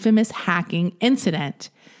an infamous hacking incident.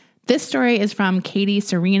 This story is from Katie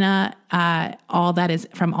Serena, All That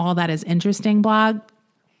Is Interesting blog.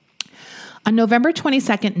 On November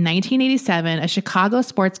 22nd, 1987, a Chicago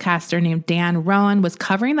sportscaster named Dan Rowan was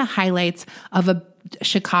covering the highlights of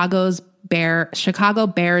Chicago's Chicago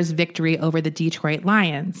Bears victory over the Detroit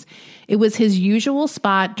Lions. It was his usual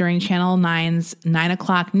spot during Channel 9's 9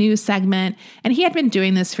 o'clock news segment, and he had been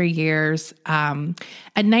doing this for years.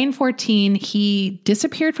 At 9:14, he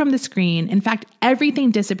disappeared from the screen. In fact,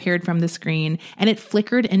 everything disappeared from the screen, and it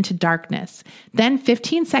flickered into darkness. Then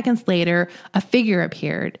 15 seconds later, a figure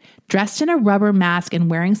appeared. Dressed in a rubber mask and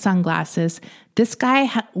wearing sunglasses, this guy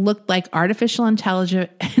looked like artificial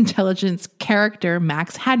intelligence character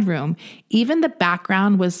Max Headroom. Even the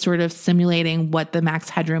background was sort of simulating what the Max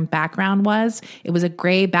Headroom background was. It was a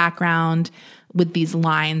gray background with these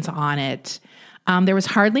lines on it. There was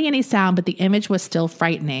hardly any sound, but the image was still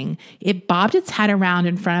frightening. It bobbed its head around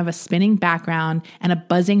in front of a spinning background, and a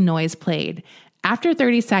buzzing noise played. After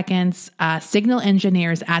 30 seconds, signal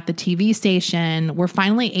engineers at the TV station were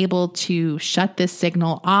finally able to shut this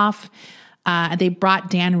signal off. They brought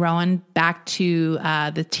Dan Rowan back to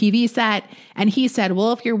the TV set, and he said,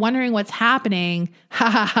 well, if you're wondering what's happening, ha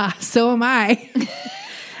ha ha, so am I.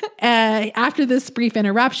 After this brief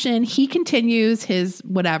interruption, he continues his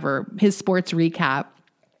sports recap.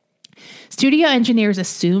 Studio engineers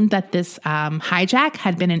assumed that this hijack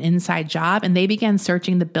had been an inside job, and they began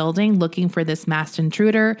searching the building looking for this masked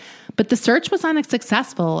intruder. But the search was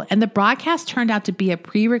unsuccessful, and the broadcast turned out to be a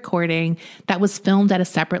pre-recording that was filmed at a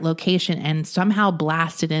separate location and somehow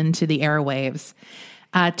blasted into the airwaves.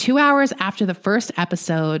 2 hours after the first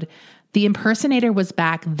episode, the impersonator was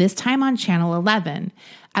back, this time on Channel 11.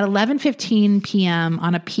 At 11:15 p.m.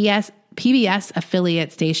 on a PBS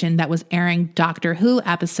affiliate station that was airing Doctor Who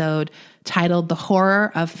episode titled The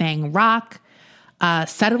Horror of Fang Rock.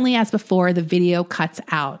 Suddenly, as before, the video cuts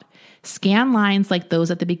out. Scan lines like those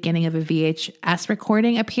at the beginning of a VHS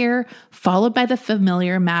recording appear, followed by the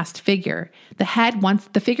familiar masked figure.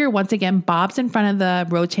 The figure once again bobs in front of the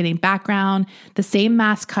rotating background, the same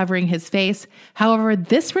mask covering his face. However,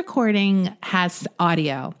 this recording has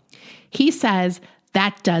audio. He says,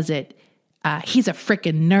 "That does it. He's a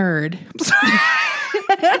frickin' nerd."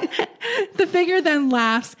 The figure then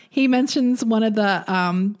laughs. He mentions one of the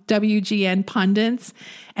WGN pundits,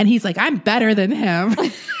 and he's like, "I'm better than him."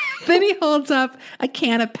 Then he holds up a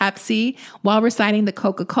can of Pepsi while reciting the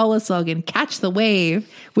Coca-Cola slogan, "Catch the wave,"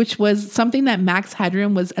 which was something that Max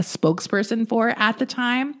Headroom was a spokesperson for at the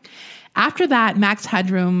time. After that, Max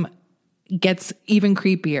Headroom gets even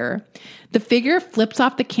creepier. The figure flips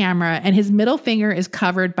off the camera, and his middle finger is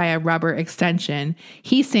covered by a rubber extension.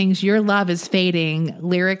 He sings "Your Love is Fading,"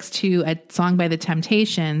 lyrics to a song by The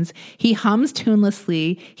Temptations. He hums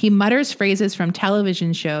tunelessly. He mutters phrases from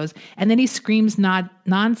television shows, and then he screams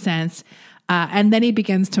nonsense, and then he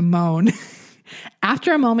begins to moan.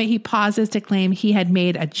 After a moment, he pauses to claim he had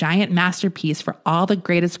made a giant masterpiece for all the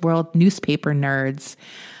greatest world newspaper nerds.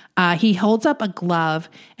 He holds up a glove,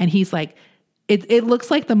 and he's like, it looks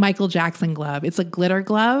like the Michael Jackson glove. It's a glitter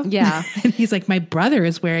glove. Yeah. And he's like, "My brother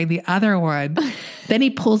is wearing the other one." Then he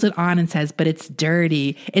pulls it on and says, "But it's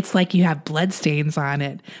dirty. It's like you have bloodstains on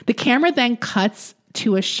it." The camera then cuts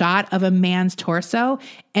to a shot of a man's torso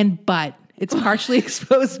and butt. It's partially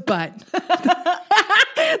exposed butt.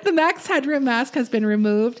 The Max Headroom mask has been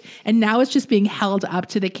removed, and now it's just being held up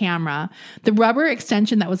to the camera. The rubber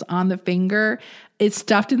extension that was on the finger is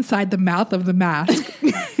stuffed inside the mouth of the mask.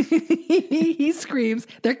 He screams,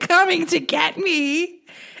 "They're coming to get me."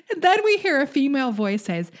 And then we hear a female voice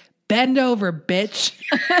says, "Bend over, bitch."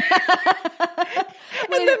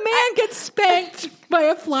 And the man gets spanked by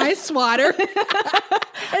a fly swatter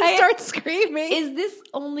and starts screaming. Is this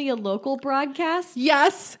only a local broadcast?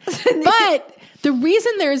 Yes. But the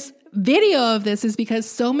reason there's video of this is because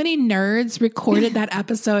so many nerds recorded that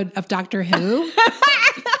episode of Doctor Who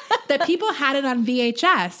that people had it on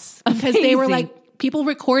VHS because they were like, people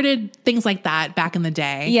recorded things like that back in the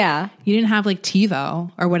day. Yeah. You didn't have like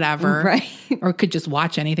TiVo or whatever. Right. Or could just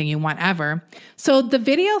watch anything you want ever. So the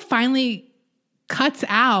video finally cuts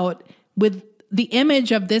out with the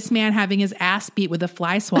image of this man having his ass beat with a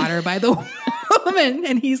fly swatter by the woman,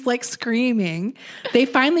 and he's like screaming. They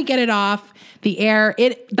finally get it off the air.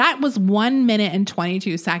 That was 1 minute and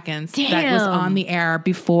 22 seconds that was on the air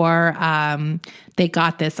before they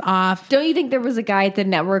got this off. Don't you think there was a guy at the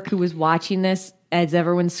network who was watching this as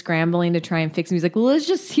everyone's scrambling to try and fix him? He's like, "Well, let's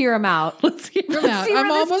just hear him out. Let's hear him out. See I'm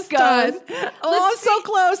where this almost goes. done. Oh, I'm so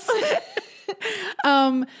close."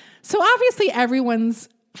 So obviously everyone's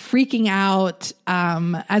freaking out.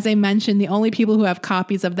 As I mentioned, the only people who have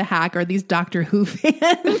copies of the hack are these Doctor Who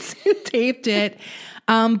fans who taped it.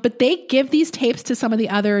 But they give these tapes to some of the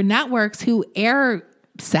other networks who air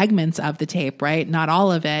segments of the tape, right? Not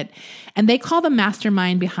all of it. And they call the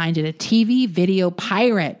mastermind behind it a TV video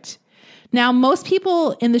pirate. Now, most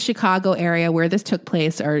people in the Chicago area where this took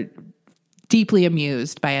place are deeply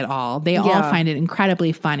amused by it all. They all find it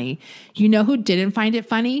incredibly funny. You know who didn't find it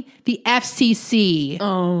funny? The FCC.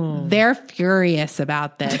 Oh. They're furious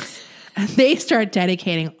about this. They start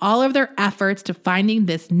dedicating all of their efforts to finding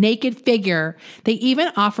this naked figure. They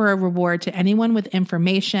even offer a reward to anyone with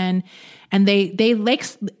information. And they like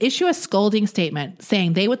issue a scolding statement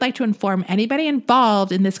saying they would like to inform anybody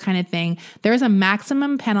involved in this kind of thing. There is a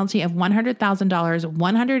maximum penalty of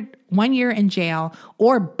 $100,000, 1 year in jail,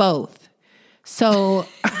 or both. So,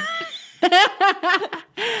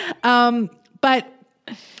 but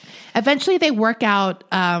eventually they work out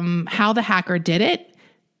how the hacker did it.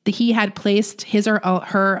 He had placed his or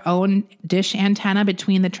her own dish antenna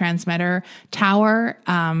between the transmitter tower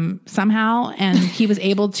somehow, and he was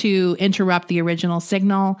able to interrupt the original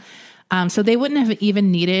signal. So they wouldn't have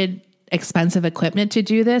even needed expensive equipment to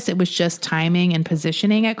do this. It was just timing and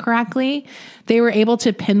positioning it correctly. They were able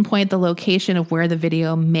to pinpoint the location of where the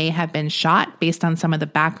video may have been shot based on some of the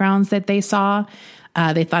backgrounds that they saw.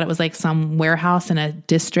 They thought it was like some warehouse in a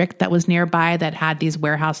district that was nearby that had these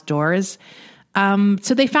warehouse doors.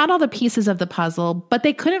 So they found all the pieces of the puzzle, but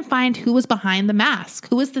they couldn't find who was behind the mask.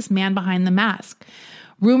 Who is this man behind the mask?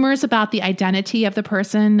 Rumors about the identity of the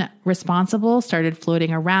person responsible started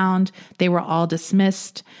floating around. They were all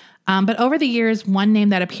dismissed. But over the years, one name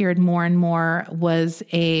that appeared more and more was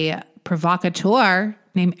a provocateur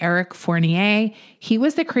named Eric Fournier. He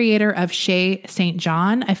was the creator of Shay St.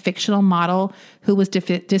 John, a fictional model who was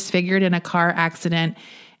disfigured in a car accident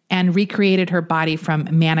and recreated her body from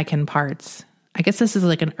mannequin parts. I guess this is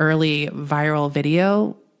like an early viral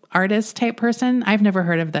video artist type person. I've never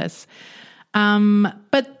heard of this.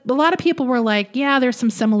 But a lot of people were like, yeah, there's some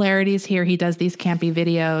similarities here. He does these campy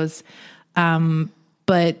videos.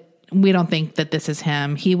 But we don't think that this is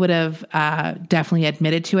him. He would have definitely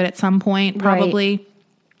admitted to it at some point, probably. Right.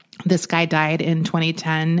 This guy died in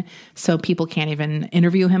 2010, so people can't even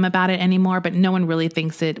interview him about it anymore, but no one really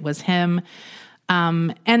thinks it was him.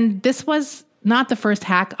 And this was not the first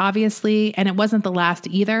hack, obviously, and it wasn't the last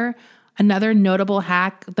either. Another notable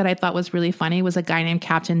hack that I thought was really funny was a guy named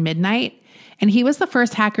Captain Midnight, and he was the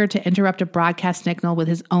first hacker to interrupt a broadcast signal with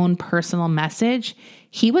his own personal message.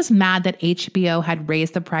 He was mad that HBO had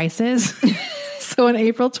raised the prices. So on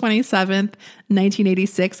April 27th,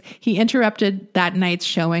 1986, he interrupted that night's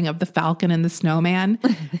showing of The Falcon and the Snowman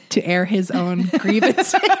to air his own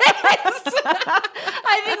grievances.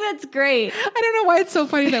 I think that's great. I don't know why it's so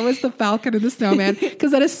funny that was The Falcon and the Snowman,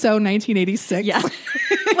 because that is so 1986. Yeah.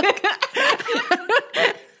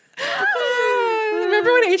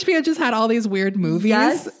 Remember when HBO just had all these weird movies?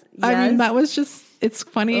 Yes. I mean, that was just, it's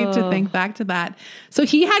funny to think back to that. So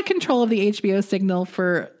he had control of the HBO signal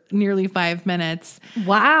for nearly 5 minutes.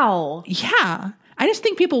 Wow. Yeah. I just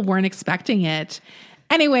think people weren't expecting it.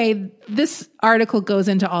 Anyway, this article goes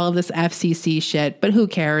into all of this FCC shit, but who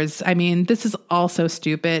cares? I mean, this is all so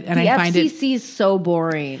stupid. And I find FCC is so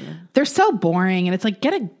boring. They're so boring. And it's like,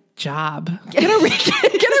 get a job. Get a real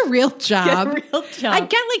job. Get a real job. I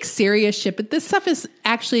get like serious shit, but this stuff is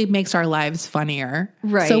actually makes our lives funnier.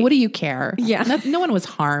 Right. So what do you care? Yeah. No one was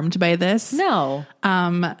harmed by this. No.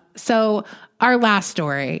 So our last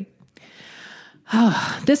story.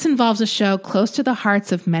 This involves a show close to the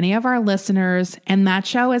hearts of many of our listeners, and that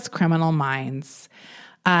show is Criminal Minds.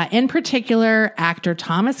 In particular, actor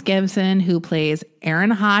Thomas Gibson, who plays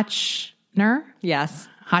Aaron Hotchner. Yes.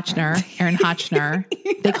 Aaron Hotchner.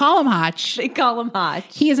 They call him Hotch. They call him Hotch.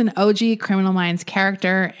 He is an OG Criminal Minds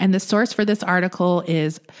character, and the source for this article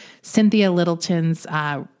is Cynthia Littleton's,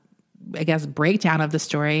 breakdown of the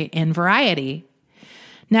story in Variety.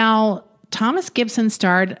 Now, Thomas Gibson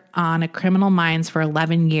starred on a Criminal Minds for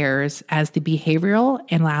 11 years as the Behavioral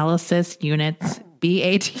Analysis Unit's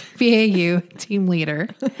BAU team leader.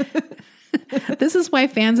 This is why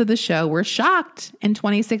fans of the show were shocked in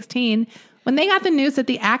 2016 when they got the news that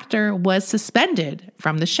the actor was suspended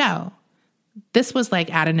from the show. This was like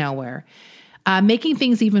out of nowhere. Making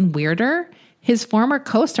things even weirder, his former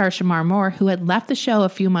co-star Shamar Moore, who had left the show a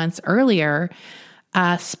few months earlier,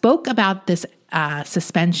 spoke about this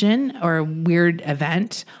suspension or weird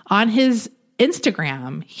event on his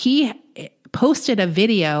Instagram. He posted a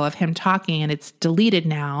video of him talking, and it's deleted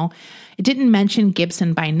now. It didn't mention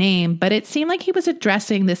Gibson by name, but it seemed like he was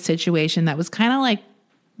addressing this situation that was kind of like,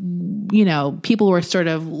 you know, people were sort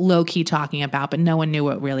of low-key talking about, but no one knew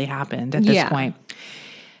what really happened at this point.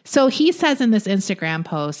 So he says in this Instagram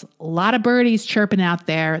post, a lot of birdies chirping out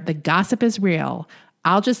there. The gossip is real.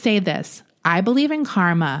 I'll just say this. I believe in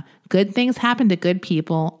karma. Good things happen to good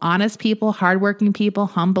people, honest people, hardworking people,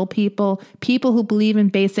 humble people, people who believe in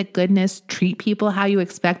basic goodness, treat people how you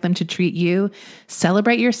expect them to treat you.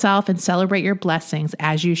 Celebrate yourself and celebrate your blessings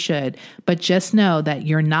as you should. But just know that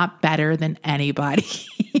you're not better than anybody.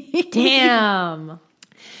 Damn.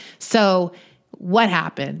 So what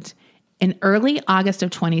happened? In early August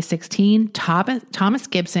of 2016, Thomas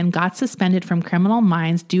Gibson got suspended from Criminal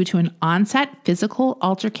Minds due to an on-set physical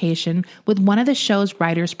altercation with one of the show's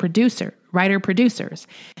writer-producers.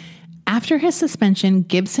 After his suspension,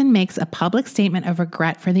 Gibson makes a public statement of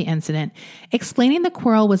regret for the incident, explaining the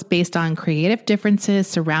quarrel was based on creative differences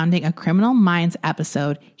surrounding a Criminal Minds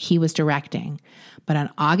episode he was directing. But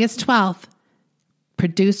on August 12th,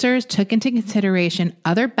 producers took into consideration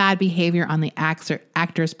other bad behavior on the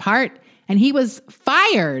actor's part, and he was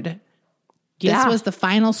fired. Yeah. This was the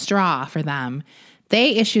final straw for them.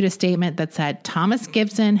 They issued a statement that said, Thomas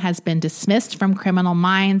Gibson has been dismissed from Criminal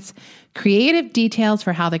Minds. Creative details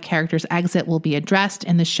for how the character's exit will be addressed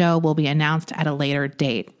in the show will be announced at a later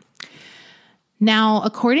date. Now,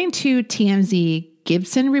 according to TMZ,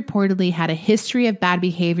 Gibson reportedly had a history of bad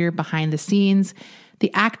behavior behind the scenes.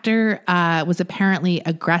 The actor was apparently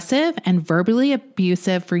aggressive and verbally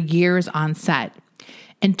abusive for years on set.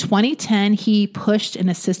 In 2010, he pushed an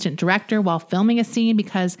assistant director while filming a scene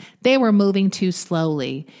because they were moving too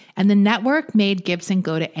slowly, and the network made Gibson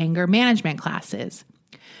go to anger management classes.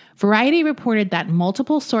 Variety reported that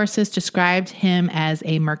multiple sources described him as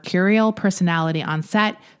a mercurial personality on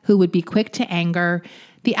set who would be quick to anger.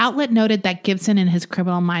 The outlet noted that Gibson and his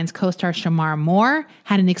Criminal Minds co-star Shamar Moore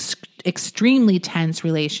had an extremely tense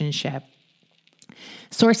relationship.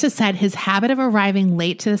 Sources said his habit of arriving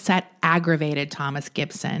late to the set aggravated Thomas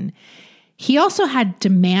Gibson. He also had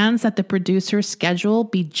demands that the producer's schedule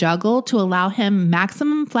be juggled to allow him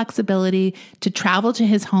maximum flexibility to travel to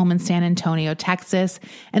his home in San Antonio, Texas,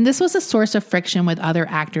 and this was a source of friction with other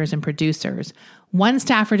actors and producers. One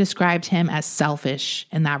staffer described him as selfish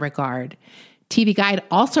in that regard. TV Guide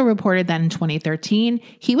also reported that in 2013,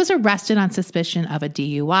 he was arrested on suspicion of a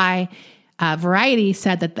DUI. Variety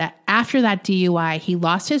said that after that DUI, he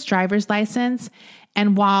lost his driver's license.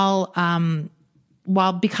 And while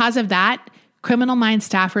because of that, Criminal Minds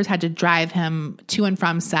staffers had to drive him to and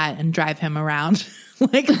from set and drive him around.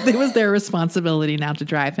 Like it was their responsibility now to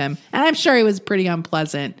drive him. And I'm sure it was pretty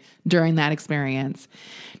unpleasant during that experience.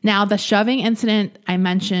 Now, the shoving incident I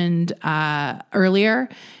mentioned earlier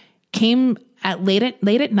came late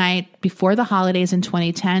at night before the holidays in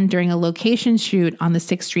 2010 during a location shoot on the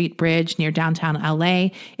 6th Street Bridge near downtown LA.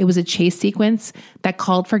 It was a chase sequence that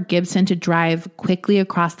called for Gibson to drive quickly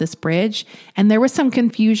across this bridge. And there was some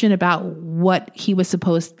confusion about when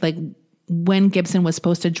Gibson was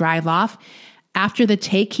supposed to drive off. After the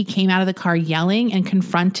take, he came out of the car yelling and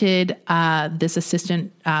confronted this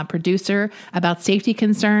assistant producer about safety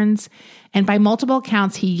concerns. And by multiple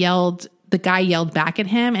counts, the guy yelled back at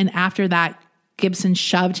him. And after that, Gibson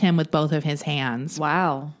shoved him with both of his hands.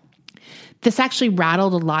 Wow. This actually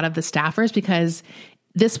rattled a lot of the staffers because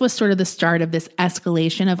this was sort of the start of this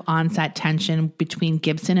escalation of on-set tension between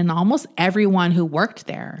Gibson and almost everyone who worked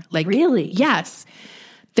there. Like, really? Yes.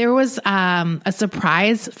 There was a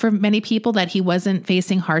surprise for many people that he wasn't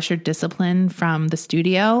facing harsher discipline from the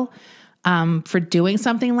studio for doing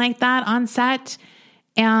something like that on set.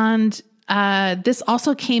 And this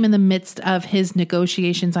also came in the midst of his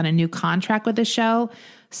negotiations on a new contract with the show.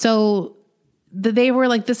 So they were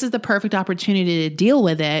like, this is the perfect opportunity to deal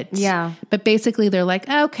with it. Yeah. But basically they're like,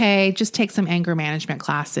 okay, just take some anger management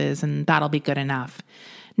classes and that'll be good enough.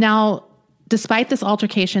 Now, despite this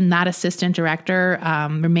altercation, that assistant director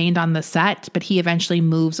remained on the set, but he eventually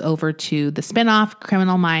moves over to the spinoff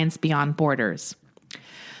Criminal Minds Beyond Borders.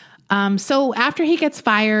 So after he gets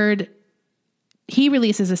fired, he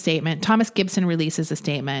releases a statement. Thomas Gibson releases a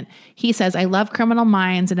statement. He says, I love Criminal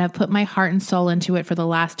Minds and have put my heart and soul into it for the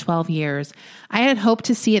last 12 years. I had hoped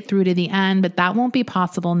to see it through to the end, but that won't be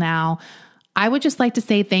possible now. I would just like to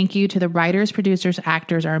say thank you to the writers, producers,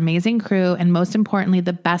 actors, our amazing crew, and most importantly,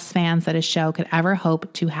 the best fans that a show could ever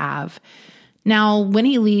hope to have. Now, when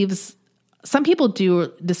he leaves, some people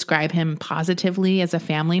do describe him positively as a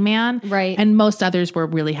family man. Right. And most others were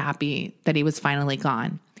really happy that he was finally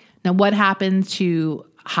gone. Now, what happened to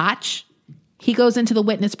Hotch? He goes into the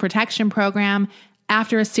witness protection program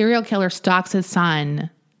after a serial killer stalks his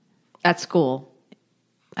son. At school.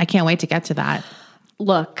 I can't wait to get to that.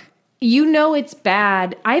 Look, you know it's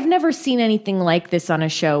bad. I've never seen anything like this on a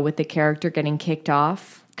show with the character getting kicked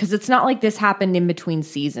off. Because it's not like this happened in between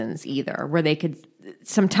seasons either, where they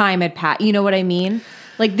some time had passed. You know what I mean?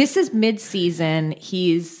 Like, this is mid-season.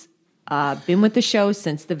 He's been with the show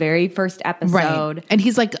since the very first episode. Right. And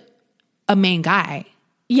he's like a main guy.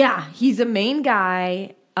 Yeah, he's a main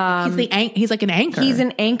guy. He's like an anchor.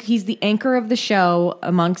 He's the anchor of the show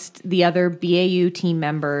amongst the other BAU team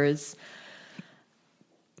members.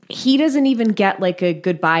 He doesn't even get like a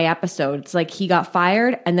goodbye episode. It's like he got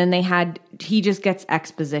fired and then he just gets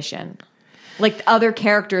exposition. Like other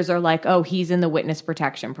characters are like, oh, he's in the witness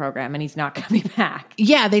protection program and he's not coming back.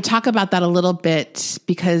 Yeah, they talk about that a little bit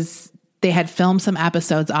because they had filmed some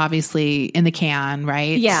episodes obviously in the can,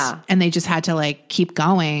 right? Yeah. And they just had to like keep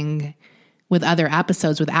going with other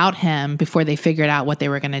episodes without him before they figured out what they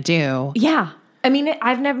were going to do. Yeah. I mean,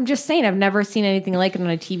 I've never seen anything like it on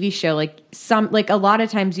a TV show. Like a lot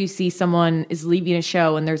of times you see someone is leaving a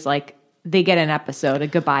show and there's like, they get an episode, a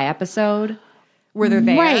goodbye episode where they're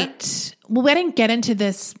there. Right. Well, we didn't get into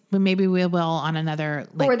this, but maybe we will on another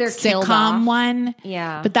like or they're killed sitcom off. one.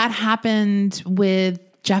 Yeah. But that happened with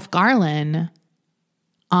Jeff Garlin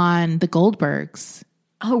on The Goldbergs.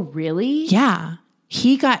 Oh, really? Yeah.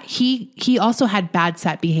 He also had bad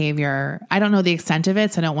set behavior. I don't know the extent of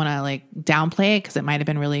it, so I don't want to like downplay it because it might have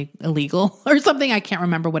been really illegal or something. I can't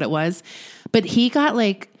remember what it was. But he got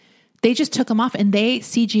like, they just took him off and they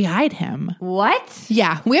CGI'd him. What?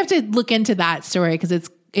 Yeah. We have to look into that story because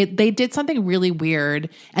they did something really weird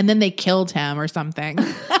and then they killed him or something.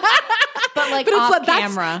 But it's off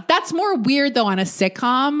camera. That's more weird though on a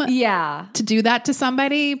sitcom. Yeah. To do that to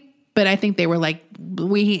somebody. But I think they were like,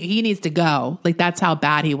 he needs to go. Like that's how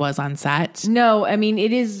bad he was on set. No, I mean,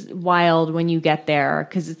 it is wild when you get there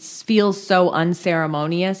because it feels so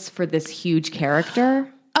unceremonious for this huge character.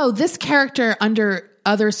 Oh, this character under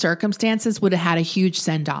other circumstances would have had a huge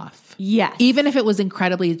send off. Yes. Even if it was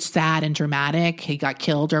incredibly sad and dramatic, he got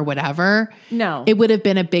killed or whatever. No. It would have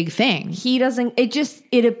been a big thing.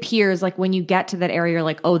 It appears like when you get to that area, you're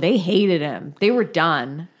like, oh, they hated him. They were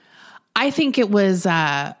done. I think it was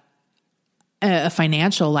a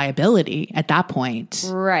financial liability at that point.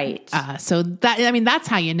 Right. So that's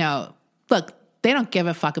how you know. Look, they don't give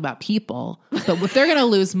a fuck about people, but if they're going to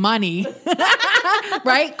lose money,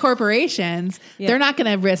 right? Corporations, they're not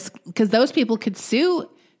going to risk because those people could sue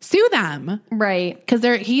them, right? Because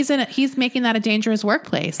he's making that a dangerous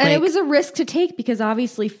workplace, and it was a risk to take because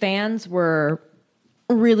obviously fans were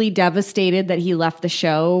really devastated that he left the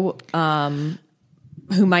show.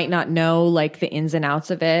 Who might not know like the ins and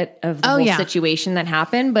outs of it, of the whole situation that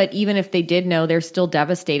happened. But even if they did know, they're still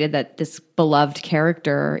devastated that this beloved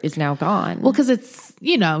character is now gone. Well, because it's,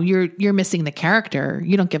 you're missing the character.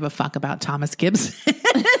 You don't give a fuck about Thomas Gibson.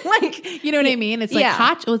 Like, you know what I mean? It's like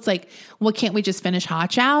Hotch. It's like, well, can't we just finish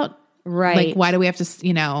Hotch out? Right. Like, why do we have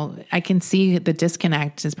to, I can see the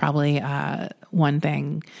disconnect is probably one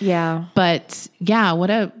thing. Yeah. But yeah,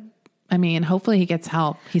 hopefully he gets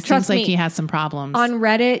help. He seems like he has some problems. On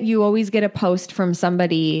Reddit, you always get a post from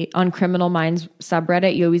somebody on Criminal Minds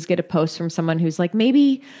subreddit. You always get a post from someone who's like,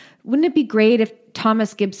 maybe wouldn't it be great if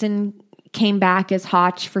Thomas Gibson came back as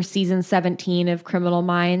Hotch for season 17 of Criminal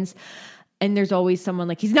Minds? And there's always someone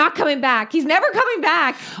like, he's not coming back. He's never coming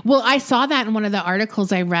back. Well, I saw that in one of the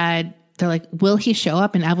articles I read. They're like, will he show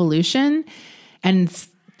up in Evolution? And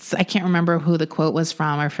I can't remember who the quote was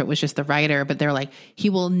from or if it was just the writer, but they're like, he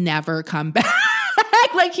will never come back.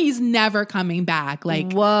 Like he's never coming back.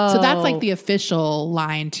 Like, whoa. So that's like the official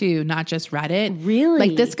line too, not just Reddit. Really?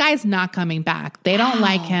 Like this guy's not coming back. They don't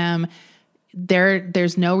like him.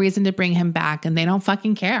 There's no reason to bring him back and they don't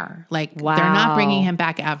fucking care. Like they're not bringing him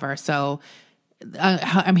back ever. So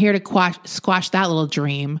I'm here to squash that little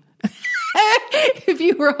dream. If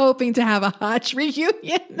you were hoping to have a Hotch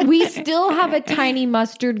reunion. We still have a tiny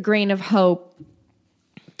mustard grain of hope,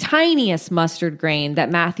 tiniest mustard grain that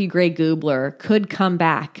Matthew Gray Gubler could come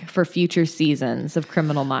back for future seasons of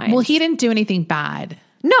Criminal Minds. Well, he didn't do anything bad.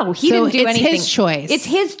 No, he didn't do anything. It's his choice. It's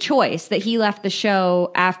his choice that he left the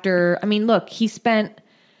show after, look, he spent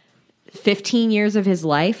 15 years of his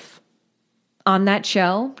life on that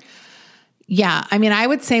show. Yeah. I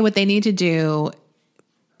would say what they need to do,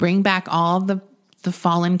 bring back all the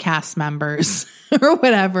fallen cast members or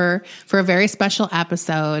whatever for a very special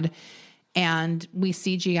episode, and we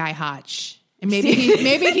CGI Hotch. And maybe he's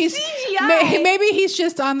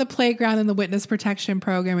just on the playground in the witness protection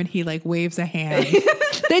program, and he like waves a hand.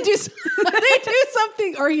 They do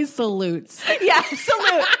something, or he salutes. Yeah,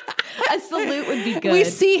 salute. A salute would be good. We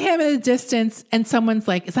see him in the distance and someone's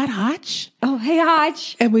like, is that Hotch? Oh, hey,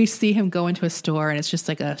 Hotch. And we see him go into a store and it's just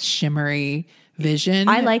like a shimmery vision.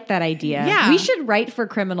 I like that idea. Yeah. We should write for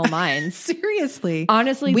Criminal Minds. Seriously.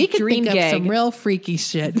 Honestly, we could dream think gig. of some real freaky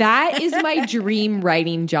shit. That is my dream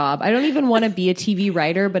writing job. I don't even want to be a TV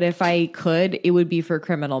writer, but if I could, it would be for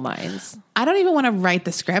Criminal Minds. I don't even want to write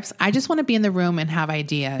the scripts. I just want to be in the room and have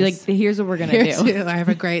ideas. Like, here's what we're going to do. I have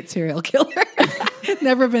a great serial killer.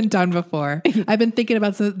 Never been done before. I've been thinking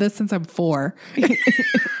about this since I'm 4.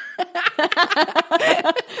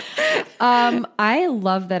 I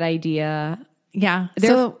love that idea. Yeah.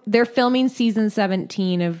 They're filming season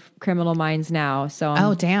 17 of Criminal Minds now. So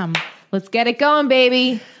oh, damn. Let's get it going,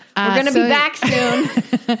 baby. We're going to be back soon.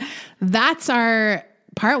 That's our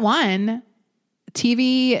part 1.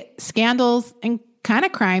 TV scandals and kind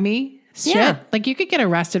of crimey shit. Yeah. Like you could get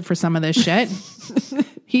arrested for some of this shit.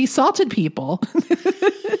 He assaulted people.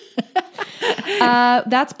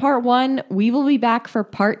 That's part 1. We will be back for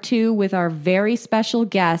part 2 with our very special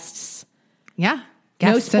guests. Yeah.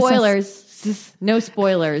 No spoilers. No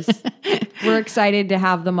spoilers. We're excited to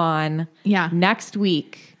have them on. Yeah. Next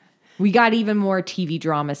week. We got even more TV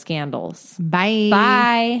drama scandals. Bye.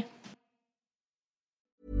 Bye.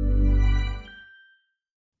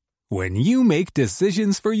 When you make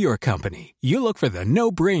decisions for your company, you look for the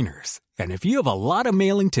no-brainers. And if you have a lot of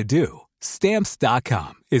mailing to do,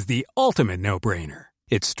 Stamps.com is the ultimate no-brainer.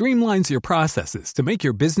 It streamlines your processes to make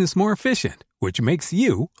your business more efficient, which makes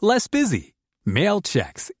you less busy. Mail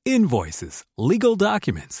checks, invoices, legal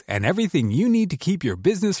documents, and everything you need to keep your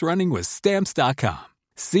business running with Stamps.com.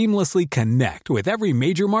 Seamlessly connect with every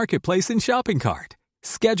major marketplace and shopping cart.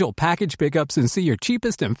 Schedule package pickups and see your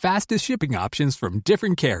cheapest and fastest shipping options from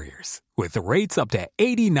different carriers. With rates up to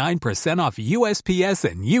 89% off USPS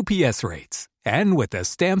and UPS rates. And with the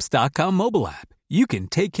Stamps.com mobile app, you can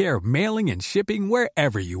take care of mailing and shipping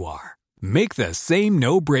wherever you are. Make the same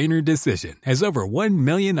no-brainer decision as over 1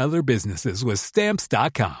 million other businesses with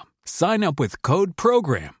Stamps.com. Sign up with code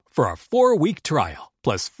PROGRAM for a 4-week trial,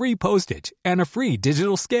 plus free postage and a free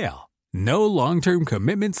digital scale. No long-term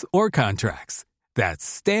commitments or contracts. That's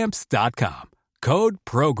Stamps.com. Code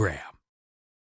PROGRAM.